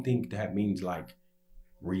people think that means like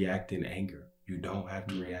react in anger. You don't have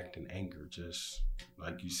to react in anger. Just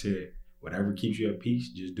like you said, whatever keeps you at peace,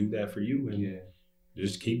 just do that for you, and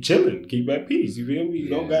just keep chilling, keep at peace. You feel me? You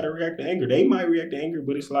don't gotta react to anger. They might react to anger,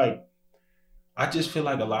 but it's like, I just feel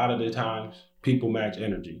like a lot of the times people match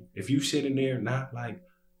energy. If you sitting there not like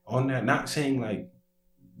on that, not saying like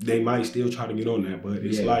they might still try to get on that, but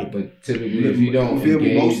it's like, but typically if you don't feel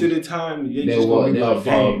me, most of the time they just gonna be like,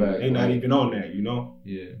 dang, they not even on that, you know?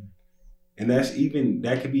 Yeah. And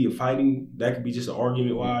that could be a fighting, that could be just an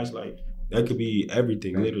argument wise, like that could be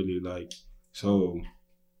everything, literally. Like, so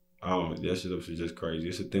that shit is just crazy.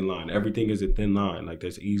 It's a thin line. Everything is a thin line. Like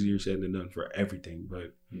that's easier said than done for everything.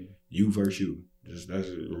 But you versus you.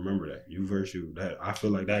 Remember that. You versus you. That I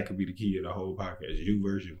feel like that could be the key of the whole podcast. You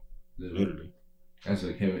versus you. Literally. That's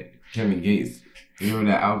what Kevin Gates. You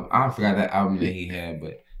remember that album? I forgot that album that he had,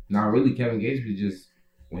 but not really. Kevin Gates was just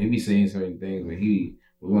when he be saying certain things. When he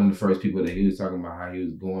was one of the first people that he was talking about how he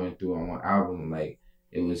was going through on one album, like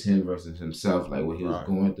it was him versus himself, like what he was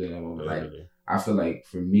going through. And like I feel like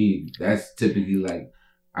for me, that's typically like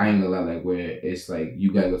I ain't gonna lie, like where it's like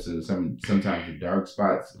you gotta go to sometimes the dark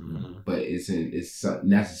spots, but it's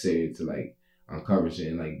necessary to like uncover shit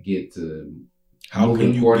and like get to. How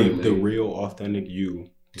can you give the real authentic you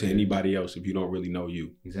to anybody else if you don't really know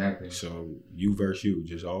you. Exactly. So you versus you.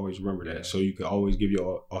 Just always remember that. So you can always give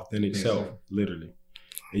your authentic self, literally.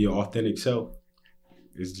 And your authentic self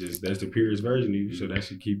is just, that's the purest version of you. So that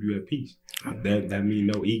should keep you at peace. That mean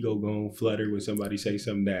no ego gonna flutter when somebody say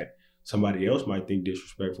something that somebody else might think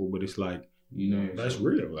disrespectful, but it's like, that's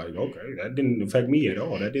real. Like, okay, that didn't affect me at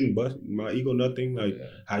all. That didn't bust my ego, nothing. Like,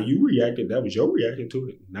 how you reacted, that was your reaction to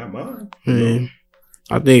it, not mine. You know?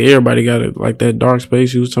 I think everybody got it, like that dark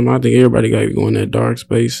space you was talking about. I think everybody got to go in that dark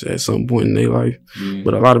space at some point in their life.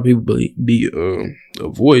 But a lot of people be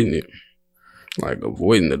avoiding it. Like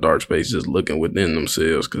avoiding the dark space, just looking within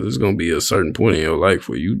themselves, because it's going to be a certain point in your life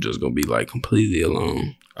where you just going to be like completely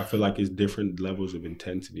alone. I feel like it's different levels of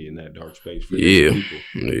intensity in that dark space for different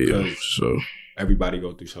people. Yeah, so everybody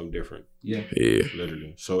go through something different. Yeah.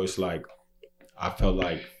 Literally. So it's like, I felt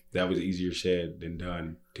like that was easier said than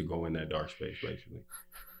done to go in that dark space, basically.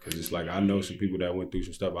 Because it's like, I know some people that went through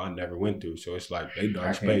some stuff I never went through. So it's like, their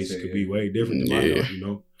dark space could be way different than my dark, you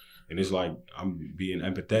know? And it's like, I'm being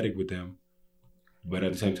empathetic with them, but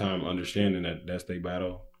at the same time, understanding that that's their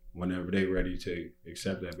battle. Whenever they're ready to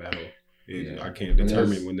accept that battle, I can't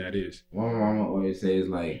determine when that is. What my mama always says,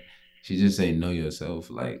 like, she just say, know yourself.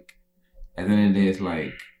 Like, at the end of the day, it's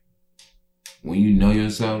like, when you know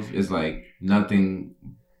yourself, it's like nothing,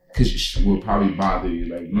 because will probably bother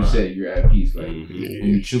you. Like you said, you're at peace. Like when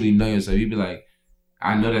you truly know yourself, you be like,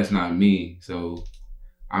 I know that's not me, so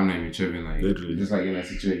I'm not even tripping. Like, literally, just like in that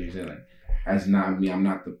situation, you said, like, that's not me. I'm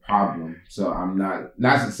not the problem. So I'm not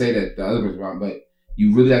to say that the other person's wrong, but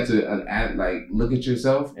you really have to like look at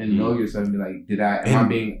yourself and know yourself and be like, am I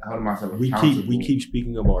being holding myself accountable? We keep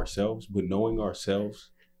speaking of ourselves, but knowing ourselves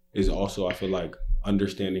is also, I feel like,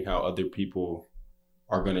 understanding how other people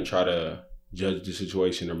are going to try to judge the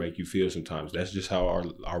situation or make you feel sometimes. That's just how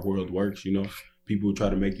our world works, you know? People try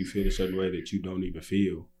to make you feel a certain way that you don't even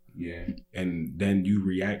feel. Yeah. And then you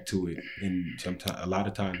react to it. And a lot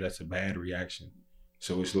of times that's a bad reaction.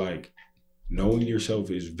 So it's like, knowing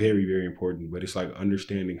yourself is very, very important, but it's like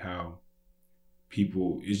understanding how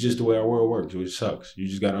people, it's just the way our world works. It sucks. You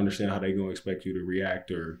just got to understand how they going to expect you to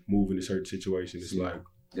react or move in a certain situation. It's like,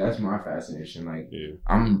 that's my fascination. Like,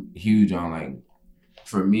 I'm huge on, like,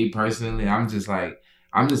 for me personally, I'm just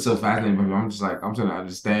so fascinated by you. I'm just like, I'm trying to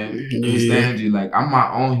understand you. Like, I'm my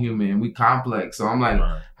own human. We complex. So I'm like,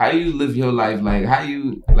 how do you live your life? Like, how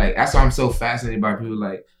you, like, that's why I'm so fascinated by people.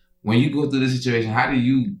 Like, when you go through this situation, how do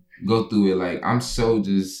you go through it? Like, I'm so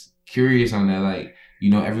just curious on that. Like, you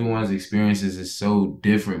know, everyone's experiences is so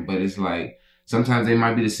different, but it's like, sometimes they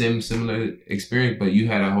might be the similar experience, but you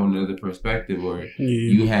had a whole nother perspective, or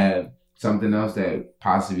you had something else that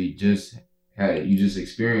possibly you just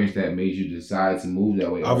experienced that made you decide to move that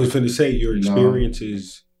way. I was going to say your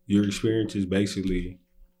experiences basically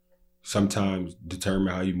sometimes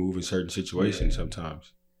determine how you move in certain situations.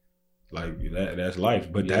 Sometimes, like that's life.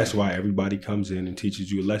 But that's why everybody comes in and teaches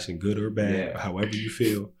you a lesson, good or bad, however you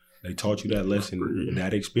feel. They taught you that lesson,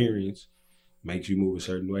 that experience makes you move a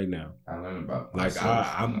certain way now. I learned about myself.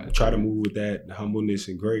 Like I'm trying to move with that humbleness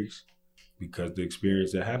and grace because the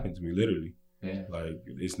experience that happened to me, literally. Yeah. Like,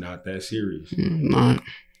 it's not that serious. Not.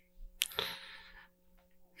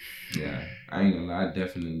 Yeah. I ain't gonna lie, I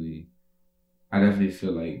definitely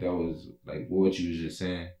feel like that was like what you was just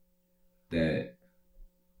saying. That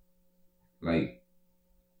like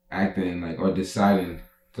acting like, or deciding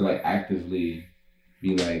to like actively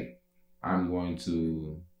be like, I'm going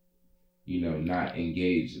to, you know, not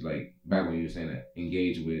engage, like back when you were saying that,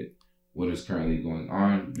 engage with what is currently going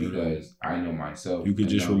on, because I know myself. You could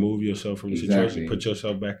just remove yourself from the situation, put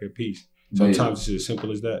yourself back at peace. Sometimes it's as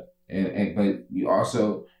simple as that. But you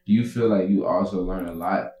also, do you feel like you also learn a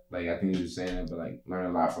lot? Like, I think you were saying that, but like learn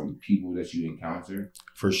a lot from people that you encounter.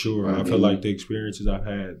 For sure. I feel like the experiences I've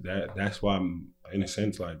had, that's why I'm, in a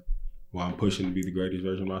sense, like, why I'm pushing to be the greatest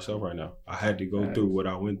version of myself right now. I had to go through what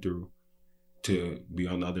I went through to be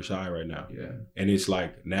on the other side right now. Yeah. And it's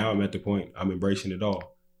like, now I'm at the point, I'm embracing it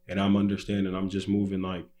all. And I'm understanding, I'm just moving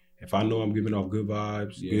like, if I know I'm giving off good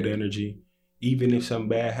vibes, good energy, even if something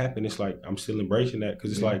bad happened, it's like, I'm still embracing that.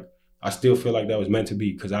 Because it's like, I still feel like that was meant to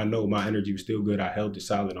be, because I know my energy was still good. I held it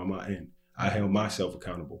solid on my end. I held myself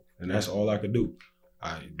accountable. And that's all I could do.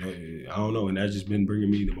 I don't know. And that's just been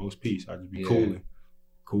bringing me the most peace. I just be cool and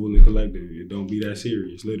collected. It don't be that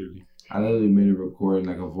serious, literally. I literally made a recording,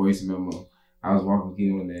 like a voice memo. I was walking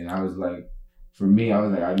here one day and I was like, for me, I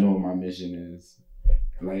was like, I know what my mission is.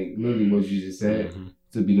 Like, literally what you just said,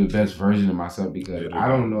 to be the best version of myself, because I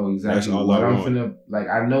don't know exactly what I'm finna, like,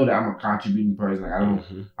 I know that I'm a contributing person. Like,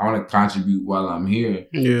 I want to contribute while I'm here.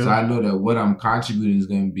 Yeah. So I know that what I'm contributing is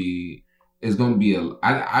going to be,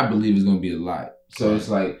 I believe it's going to be a lot. So it's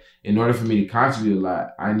like, in order for me to contribute a lot,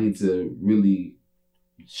 I need to really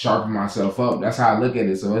sharpen myself up. That's how I look at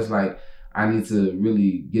it. So it's like, I need to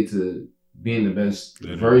really get to being the best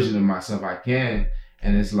version of myself I can.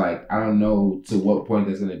 And it's like, I don't know to what point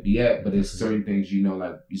that's going to be at, but it's certain things, you know,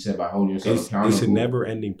 like you said, by holding yourself accountable. It's a never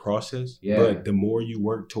ending process. Yeah. But the more you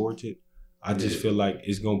work towards it, I just feel like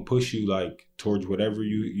it's going to push you like towards whatever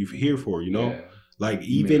you're here for, you know? Yeah. Like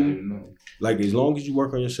even like as long as you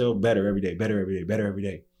work on yourself better every day, better every day, better every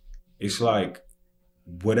day. It's like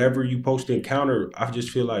whatever you supposed to encounter, I just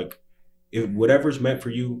feel like if whatever's meant for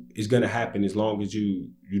you is going to happen as long as you're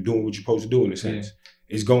doing what you're supposed to do in a sense. Yeah.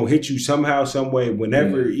 It's going to hit you somehow, some way,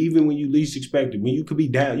 whenever, even when you least expect it. When you could be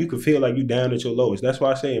down, you could feel like you're down at your lowest. That's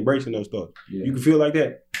why I say embracing those thoughts. Yeah. You can feel like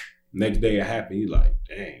that. Next day it happened. You're like,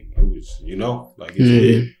 dang, it was, you know, like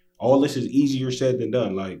it's all this is easier said than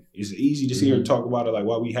done. Like it's easy to sit here and talk about it, like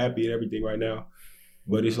why we happy and everything right now.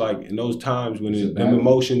 But it's like in those times when them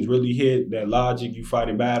emotions really hit, that logic, you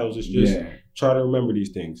fighting battles, it's just try to remember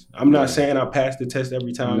these things. I'm not saying I pass the test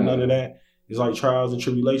every time, none of that. It's like trials and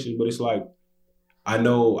tribulations, but it's like, I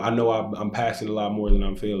know I'm passing a lot more than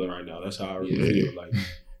I'm feeling right now. That's how I really feel.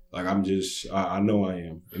 Like I'm just, I know I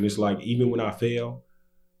am. And it's like, even when I fail,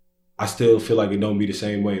 I still feel like it don't be the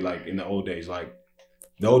same way like in the old days. Like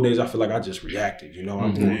the old days, I feel like I just reacted, you know,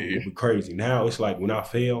 I'm going crazy. Now it's like when I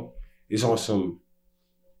fail, it's on some,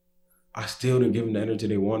 I still didn't give them the energy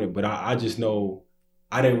they wanted, but I just know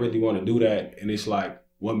I didn't really want to do that. And it's like,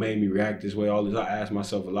 what made me react this way? All this, I asked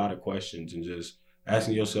myself a lot of questions, and just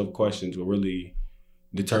asking yourself questions will really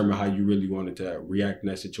determine how you really wanted to react in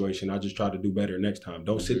that situation. I just try to do better next time.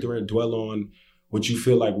 Don't sit there and dwell on what you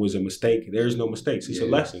feel like was a mistake. There's no mistakes. It's a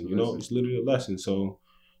lesson, you know? It's literally a lesson. So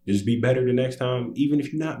just be better the next time, even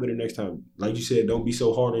if you're not better next time. Like you said, don't be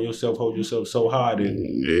so hard on yourself, hold yourself so high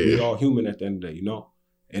that we're all human at the end of the day, you know?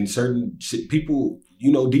 And certain people,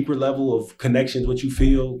 you know, deeper level of connections, what you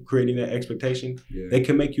feel, creating that expectation, they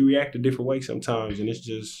can make you react a different way sometimes. And it's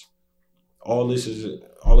just, all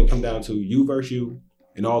it comes down to you versus you.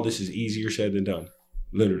 And all this is easier said than done.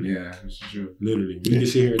 Literally. Yeah, that's true. Literally. We can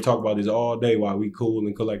sit here and talk about this all day while we cool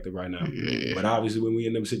and collective right now. But obviously when we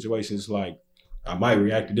in them situations, like, I might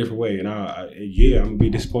react a different way. And I'm going to be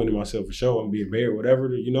disappointed in myself for sure. I'm going to be embarrassed,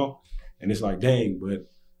 whatever, you know? And it's like, dang.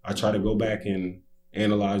 But I try to go back and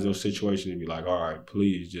analyze those situations and be like, all right,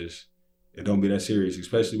 please just, it don't be that serious.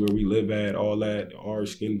 Especially where we live at, all that, our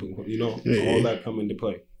skin, you know, all that come into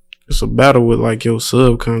play. It's a battle with like your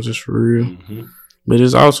subconscious for real. Mm-hmm. But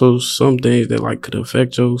there's also some things that like could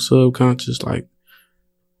affect your subconscious, like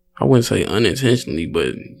I wouldn't say unintentionally,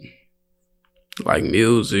 but like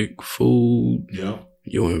music, food,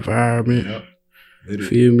 your environment.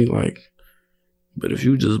 Feel me? Like, but if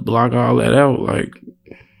you just block all that out, like,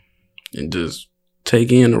 and just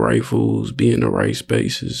take in the right foods, be in the right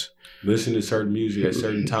spaces. Listen to certain music at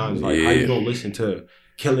certain times. Like, how you gonna listen to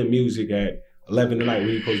killing music at 11 at night when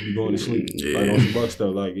you're supposed to be going to sleep? Like on some buck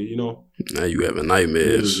stuff, like, you know? Now you having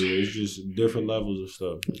nightmares. It's just different levels of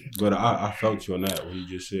stuff. But I felt you on that, what you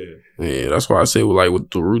just said. Yeah, that's why I say, well, like,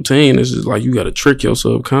 with the routine, it's just like you got to trick your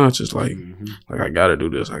subconscious. Like, like, I got to do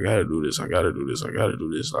this, I got to do this, I got to do this, I got to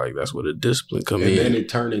do this. Like, that's where the discipline come in. And then it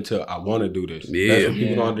turned into, I want to do this. Yeah. That's what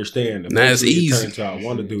people don't understand. Now it's easy. It turned into, I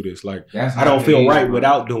want to do this. Like, I don't feel right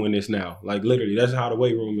without doing this now. Like, literally, that's how the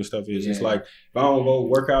weight room and stuff is. It's like, if I don't go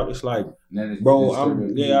work out, it's like, bro,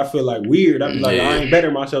 I feel like weird. I'm like, I ain't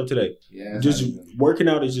better myself today. Just working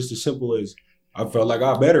out is just as simple as I felt like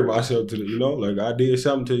I bettered myself today, you know? Like I did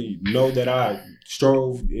something to know that I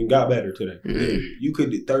strove and got better today. You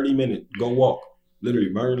could 30 minutes, go walk, literally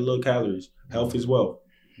burn a little calories. Health is wealth.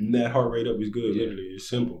 And that heart rate up is good, literally. It's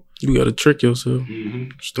simple. You got to trick yourself.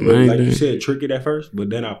 It's the main like thing. You said, trick it at first, but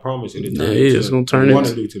then I promise it. It's going to turn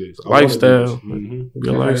into lifestyle.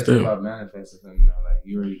 Your lifestyle. About manifesting something now. Like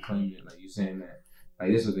you already claimed it. Like you saying that.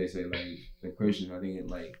 Like this is what they say. Like the Christians, I think it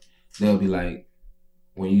like they'll be like,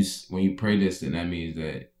 when you pray this, then that means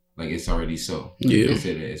that like it's already so. Like, they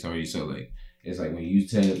say that it's already so. Like it's like when you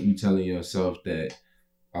telling yourself that,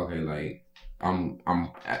 okay, like I'm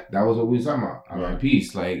that was what we was talking about. I'm at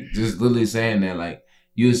peace. Like just literally saying that, like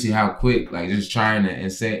you'll see how quick, like just trying to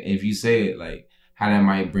and say if you say it, like how that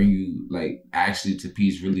might bring you like actually to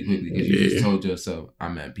peace really quickly because you just told yourself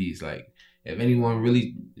I'm at peace. Like if anyone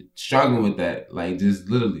really struggling with that, like just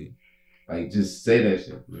literally. Like, just say that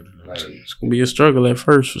shit. Like, it's going to be a struggle at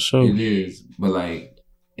first, for sure. It is. But, like,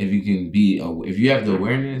 if you can if you have the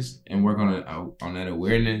awareness and work on that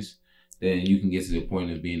awareness, then you can get to the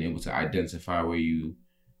point of being able to identify where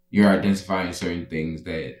you're identifying certain things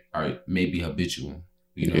that are maybe habitual.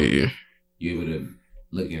 You know? You're able to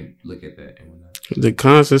look at that and whatnot. The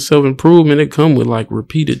constant self-improvement, it come with like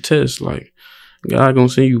repeated tests. Like God gonna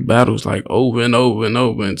send you battles like over and over and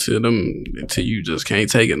over until you just can't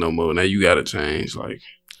take it no more. Now you gotta change. Like,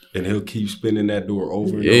 and he'll keep spinning that door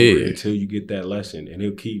over and over until you get that lesson, and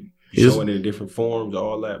he'll keep showing it in different forms,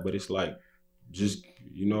 all that. But it's like, just,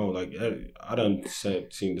 you know, like I done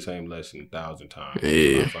seen the same lesson 1,000 times.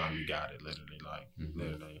 Yeah, I finally got it.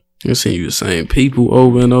 Literally. I seen you the same people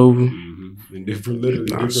over and over. Mm-hmm. And different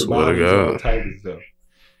bodies, all type of stuff.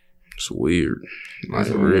 It's weird. Like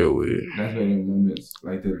real weird. That's where the moments,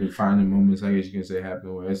 like the defining moments, I guess you can say,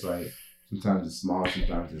 happen where it's like sometimes it's small,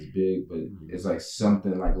 sometimes it's big, but it's like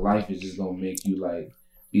something like life is just gonna make you like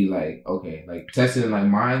be like, okay, like testing like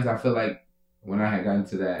mines. I feel like when I had gotten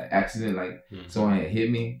to that accident, like someone had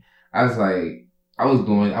hit me, I was like, I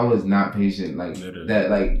was not patient like that.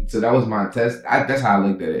 Like, so that was my test. That's how I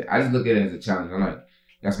looked at it. I just look at it as a challenge. I'm like,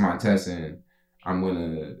 that's my test, and I'm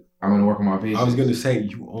gonna work on my patience. I was gonna say,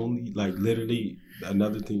 you only, like, literally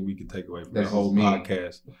another thing we could take away from the whole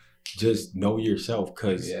podcast. Just know yourself,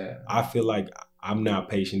 because I feel like I'm not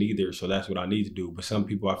patient either, so that's what I need to do. But some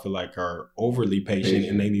people I feel like are overly patient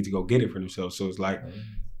and they need to go get it for themselves. So it's like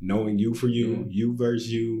knowing you for you, you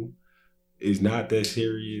versus you, is not that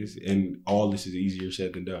serious, and all this is easier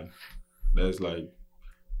said than done. That's like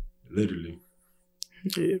literally.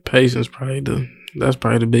 Yeah, patience that's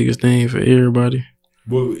probably the biggest thing for everybody.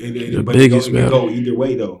 Well, but it go either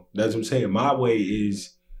way though. That's what I'm saying. My way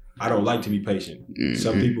is, I don't like to be patient. Mm-hmm.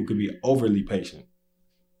 Some people could be overly patient.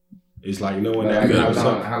 It's like knowing that.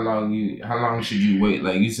 How long should you wait?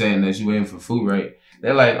 Like you saying that you waiting for food, right?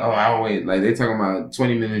 They're like, oh, I'll wait. Like they talking about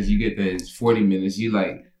 20 minutes. You get there, it's 40 minutes. You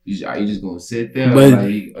like, are you just gonna sit there? But, like,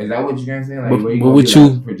 is that what you guys saying? Like, where you gonna be,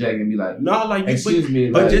 like, project and be like, no, like, excuse me,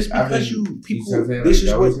 but like, just because people, this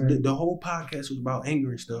is what the whole podcast was about, anger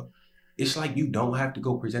and stuff. It's like you don't have to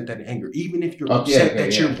go present that in anger, even if you're upset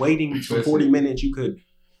that you're waiting for 40 minutes. You could.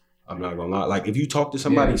 I'm not gonna lie. Like, if you talk to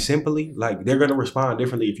somebody simply, like, they're gonna respond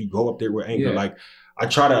differently if you go up there with anger. Yeah. Like, I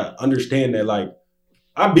try to understand that, like,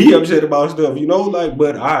 I be upset about stuff, you know, like,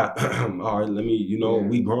 but all right, let me, you know,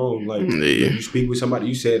 we grown. Like, you speak with somebody,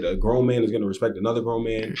 you said a grown man is gonna respect another grown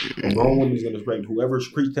man, a grown woman is gonna respect whoever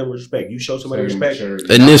treats them with respect. You show somebody respect.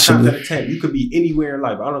 Initially, 9 times out of 10, you could be anywhere in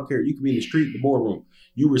life. I don't care. You could be in the street, the boardroom.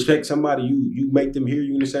 You respect somebody. You make them hear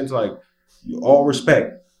you in a sense, like, all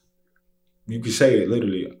respect. You could say it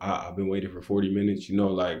literally. I've been waiting for 40 minutes. You know,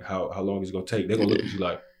 like how long it's gonna take. They're gonna look at you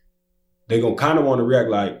like, they're gonna kind of want to react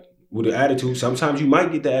like with an attitude. Sometimes you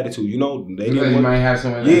might get the attitude. You know, you might have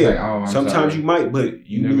someone that's like, oh, I'm sometimes you might, but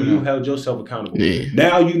you held yourself accountable. Yeah.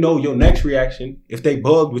 Now you know your next reaction. If they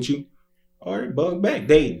bugged with you, all right, bug back.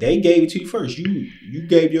 They gave it to you first. You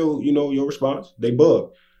gave your response. They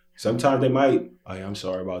bugged. Sometimes they might, hey, I'm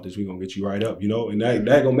sorry about this. We're going to get you right up, you know? And that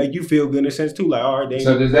going to make you feel good in a sense, too. Like, all right.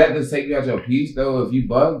 So does that just take you out your peace, though? If you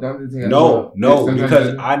bug, don't it take No,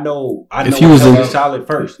 because I know I held it solid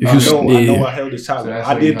first. I know I held it solid. So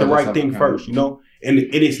I did the right thing first, you know? And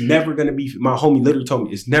it is never going to be, my homie literally told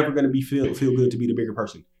me, it's never going to be feel good to be the bigger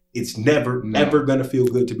person. It's never, ever going to feel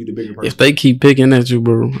good to be the bigger person. If they keep picking at you,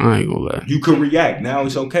 bro, I ain't going to lie. You can react. Now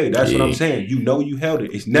it's okay. That's what I'm saying. You know you held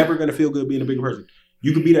it. It's never going to feel good being a bigger person.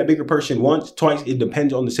 You could be that bigger person once, twice. It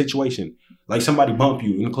depends on the situation. Like somebody bump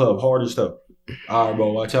you in the club, hard and stuff. All right,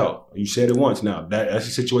 bro, watch out. You said it once. Now that's a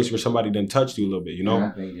situation where somebody done touched you a little bit, you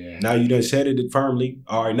know? Now you done said it firmly.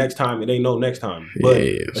 All right, next time, it ain't no next time. But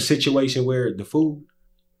a situation where the food,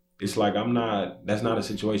 it's like that's not a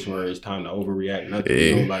situation where it's time to overreact. Nothing,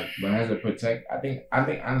 you know, like. But as a protect, I think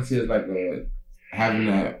honestly it's like having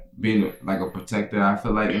that, being like a protector, I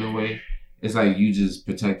feel like in a way. It's like you just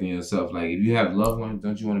protecting yourself. Like if you have loved ones,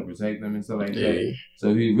 don't you want to protect them and stuff like that? So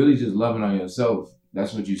if you're really just loving on yourself,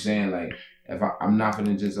 that's what you're saying. Like if I'm not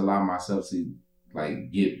gonna just allow myself to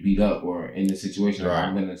like get beat up or in this situation, right.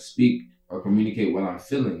 I'm gonna speak or communicate what I'm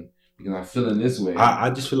feeling because I'm feeling this way. I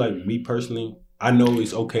just feel like me personally, I know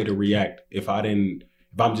it's okay to react if I'm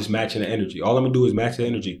just matching the energy. All I'm gonna do is match the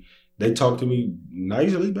energy. They talk to me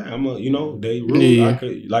nicely back. They rude.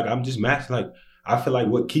 Yeah. I'm just matching like. I feel like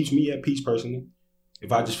what keeps me at peace personally,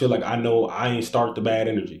 if I just feel like I know I ain't start the bad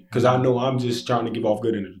energy. Because I know I'm just trying to give off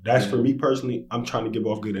good energy. That's for me personally, I'm trying to give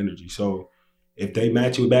off good energy. So if they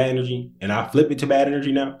match with bad energy and I flip it to bad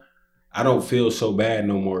energy now, I don't feel so bad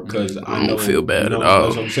no more because I don't feel bad at all.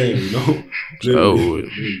 That's what I'm saying, you know? So,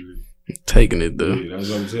 taking it though. Yeah, that's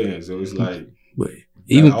what I'm saying. So it's like, but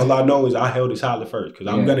all I know is I held it solid first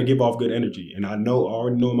because I'm going to give off good energy. And I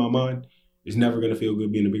already know in my mind, it's never going to feel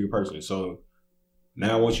good being a bigger person. So,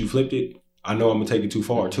 now, once you flipped it, I know I'm going to take it too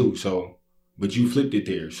far, too. So, but you flipped it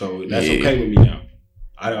there. So, that's okay with me now.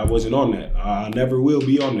 I wasn't on that. I never will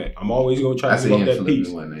be on that. I'm always gonna try to give up that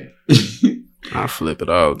piece. I flip it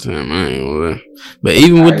all the time. I ain't gonna lie. But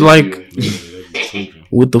even with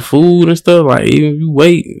with the food and stuff, like even if you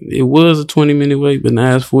wait, it was a 20-minute wait, but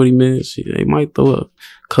now it's 40 minutes. They might throw a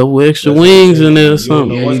couple extra wings in there or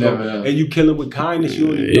something. And you kill it with kindness.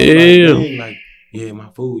 You know, like, yeah, my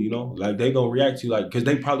food, you know, like they gonna react to you, like, because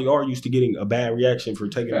they probably are used to getting a bad reaction for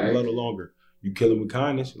taking a little longer. You kill them with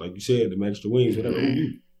kindness, like you said, them extra wings, whatever.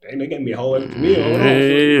 They gave me a whole extra meal.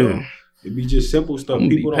 You know? It be just simple stuff.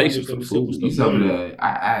 People don't understand the simple stuff. You told me that I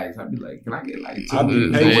ask, I be like, can I get like 2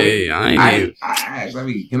 wings? I ask,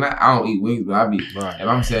 I don't eat wings, but I be if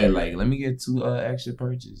I'm saying like, let me get 2 extra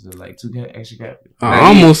purchases, or like 2 extra captains. I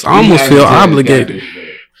almost feel obligated.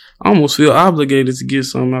 I almost feel obligated to get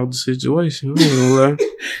something out of the situation. I ain't gonna lie.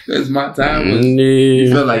 Because my time was.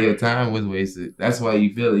 You feel like your time was wasted. That's why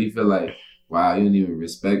you feel like, wow, you didn't even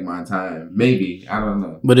respect my time. Maybe, I don't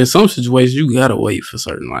know. But in some situations, you gotta wait for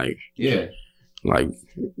certain, like, yeah, like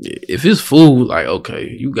if it's food, like, okay,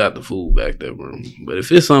 you got the food back there, bro. But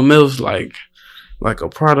if it's something else, like a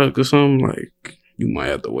product or something, like, you might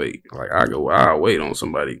have to wait. Like, I'll wait on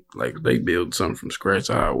somebody. Like, if they build something from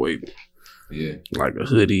scratch, I'll wait. Yeah, like a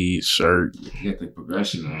hoodie, shirt. Get the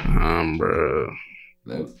progression on, bro.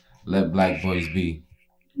 Let black boys be.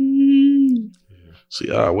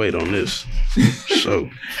 See, I'll wait on this. So,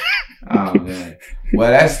 oh man.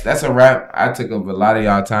 Well, that's a wrap. I took up a lot of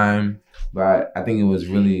y'all time, but I think it was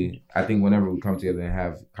really. I think whenever we come together and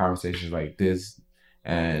have conversations like this,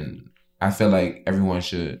 and I feel like everyone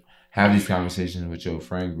should have these conversations with your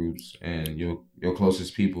friend groups and your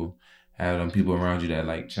closest people. Have them people around you that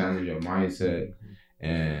like challenge your mindset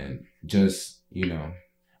and just, you know,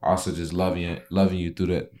 also just loving you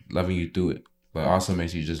through it, but also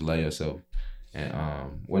makes you just love yourself. And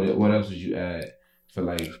what else would you add for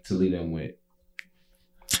like to lead them with?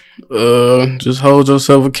 Just hold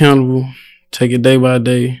yourself accountable. Take it day by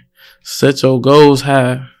day. Set your goals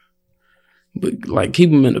high, but like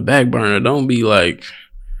keep them in the back burner. Don't be like,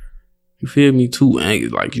 you feel me, too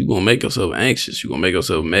anxious. Like, you gonna make yourself anxious. You gonna make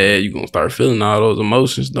yourself mad. You gonna start feeling all those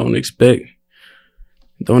emotions. Don't expect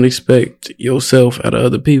yourself out of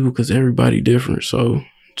other people because everybody different. So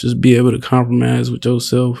just be able to compromise with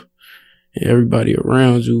yourself and everybody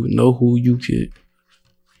around you. Know who you could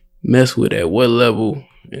mess with at what level,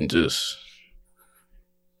 and just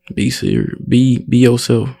be serious. Be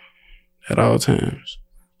yourself at all times.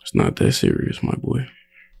 It's not that serious, my boy.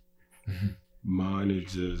 Mm-hmm. Mine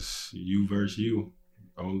is just you versus you.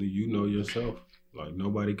 Only you know yourself. Like,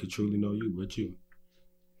 nobody could truly know you but you.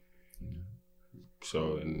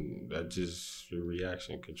 So, and that's just your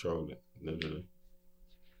reaction. Control it, literally.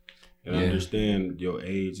 And understand your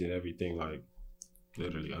age and everything. Like,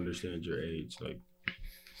 literally, understand your age. Like,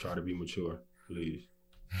 try to be mature, please.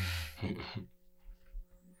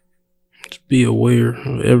 Just be aware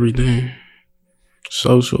of everything.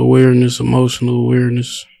 Social awareness, emotional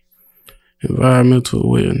awareness, environmental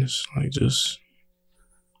awareness. Like, just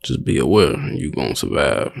be aware, and you're gonna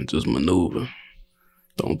survive, and just maneuver.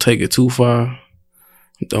 Don't take it too far.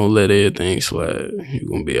 Don't let everything slide. You're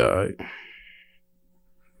gonna be all right.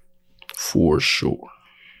 For sure.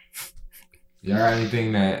 Y'all got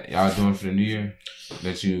anything that y'all doing for the new year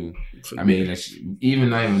that even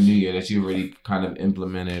not even new year, that you already kind of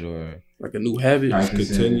implemented, or like a new habit? Just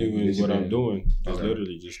continuing what I'm doing. Just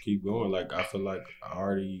literally just keep going. Like, I feel like I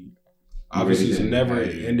already. Obviously, it's a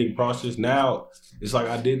never-ending process. Now, it's like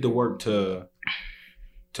I did the work to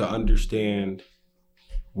understand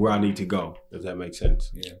where I need to go, if that makes sense.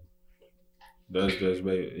 Yeah.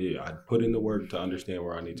 I put in the work to understand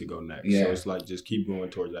where I need to go next. Yeah. So it's like, just keep going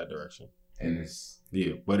towards that direction. And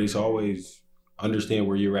but it's always understand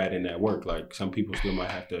where you're at in that work. Like, some people still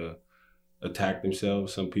might have to attack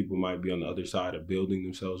themselves. Some people might be on the other side of building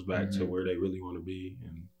themselves back to where they really want to be.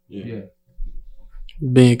 And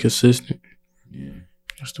being consistent. Yeah.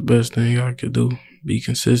 That's the best thing I could do. Be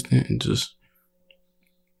consistent and just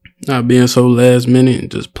not being so last minute and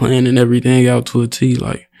just planning everything out to a T.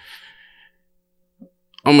 Like,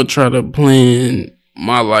 I'm going to try to plan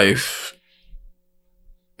my life,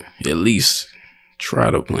 at least try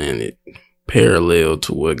to plan it parallel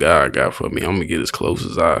to what God got for me. I'm going to get as close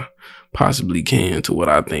as I possibly can to what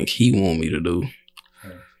I think He want me to do.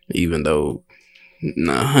 Even though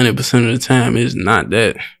 100% of the time it's not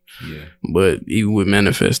that. Yeah. But even with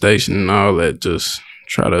manifestation and all that, just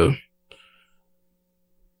try to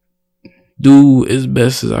do as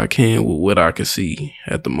best as I can with what I can see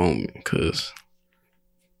at the moment. Because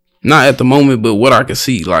not at the moment, but what I can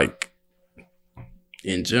see, like,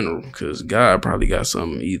 in general. Because God probably got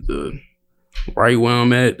something either right where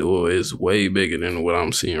I'm at, or it's way bigger than what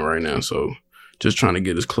I'm seeing right now. So just trying to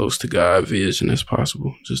get as close to God's vision as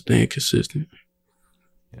possible. Just staying consistent.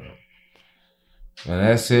 Well,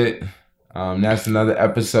 that's it. That's another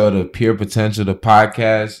episode of Pure Potential, the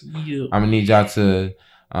podcast. Yeah. I'm gonna need y'all to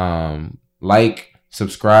like,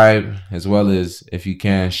 subscribe, as well as, if you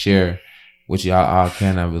can, share, which y'all all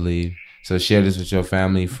can, I believe. So share this with your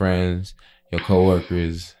family, friends, your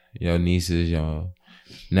coworkers, your nieces, your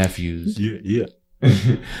nephews. Yeah. All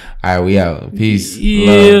right, we out. Peace.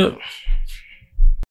 Yeah. Love.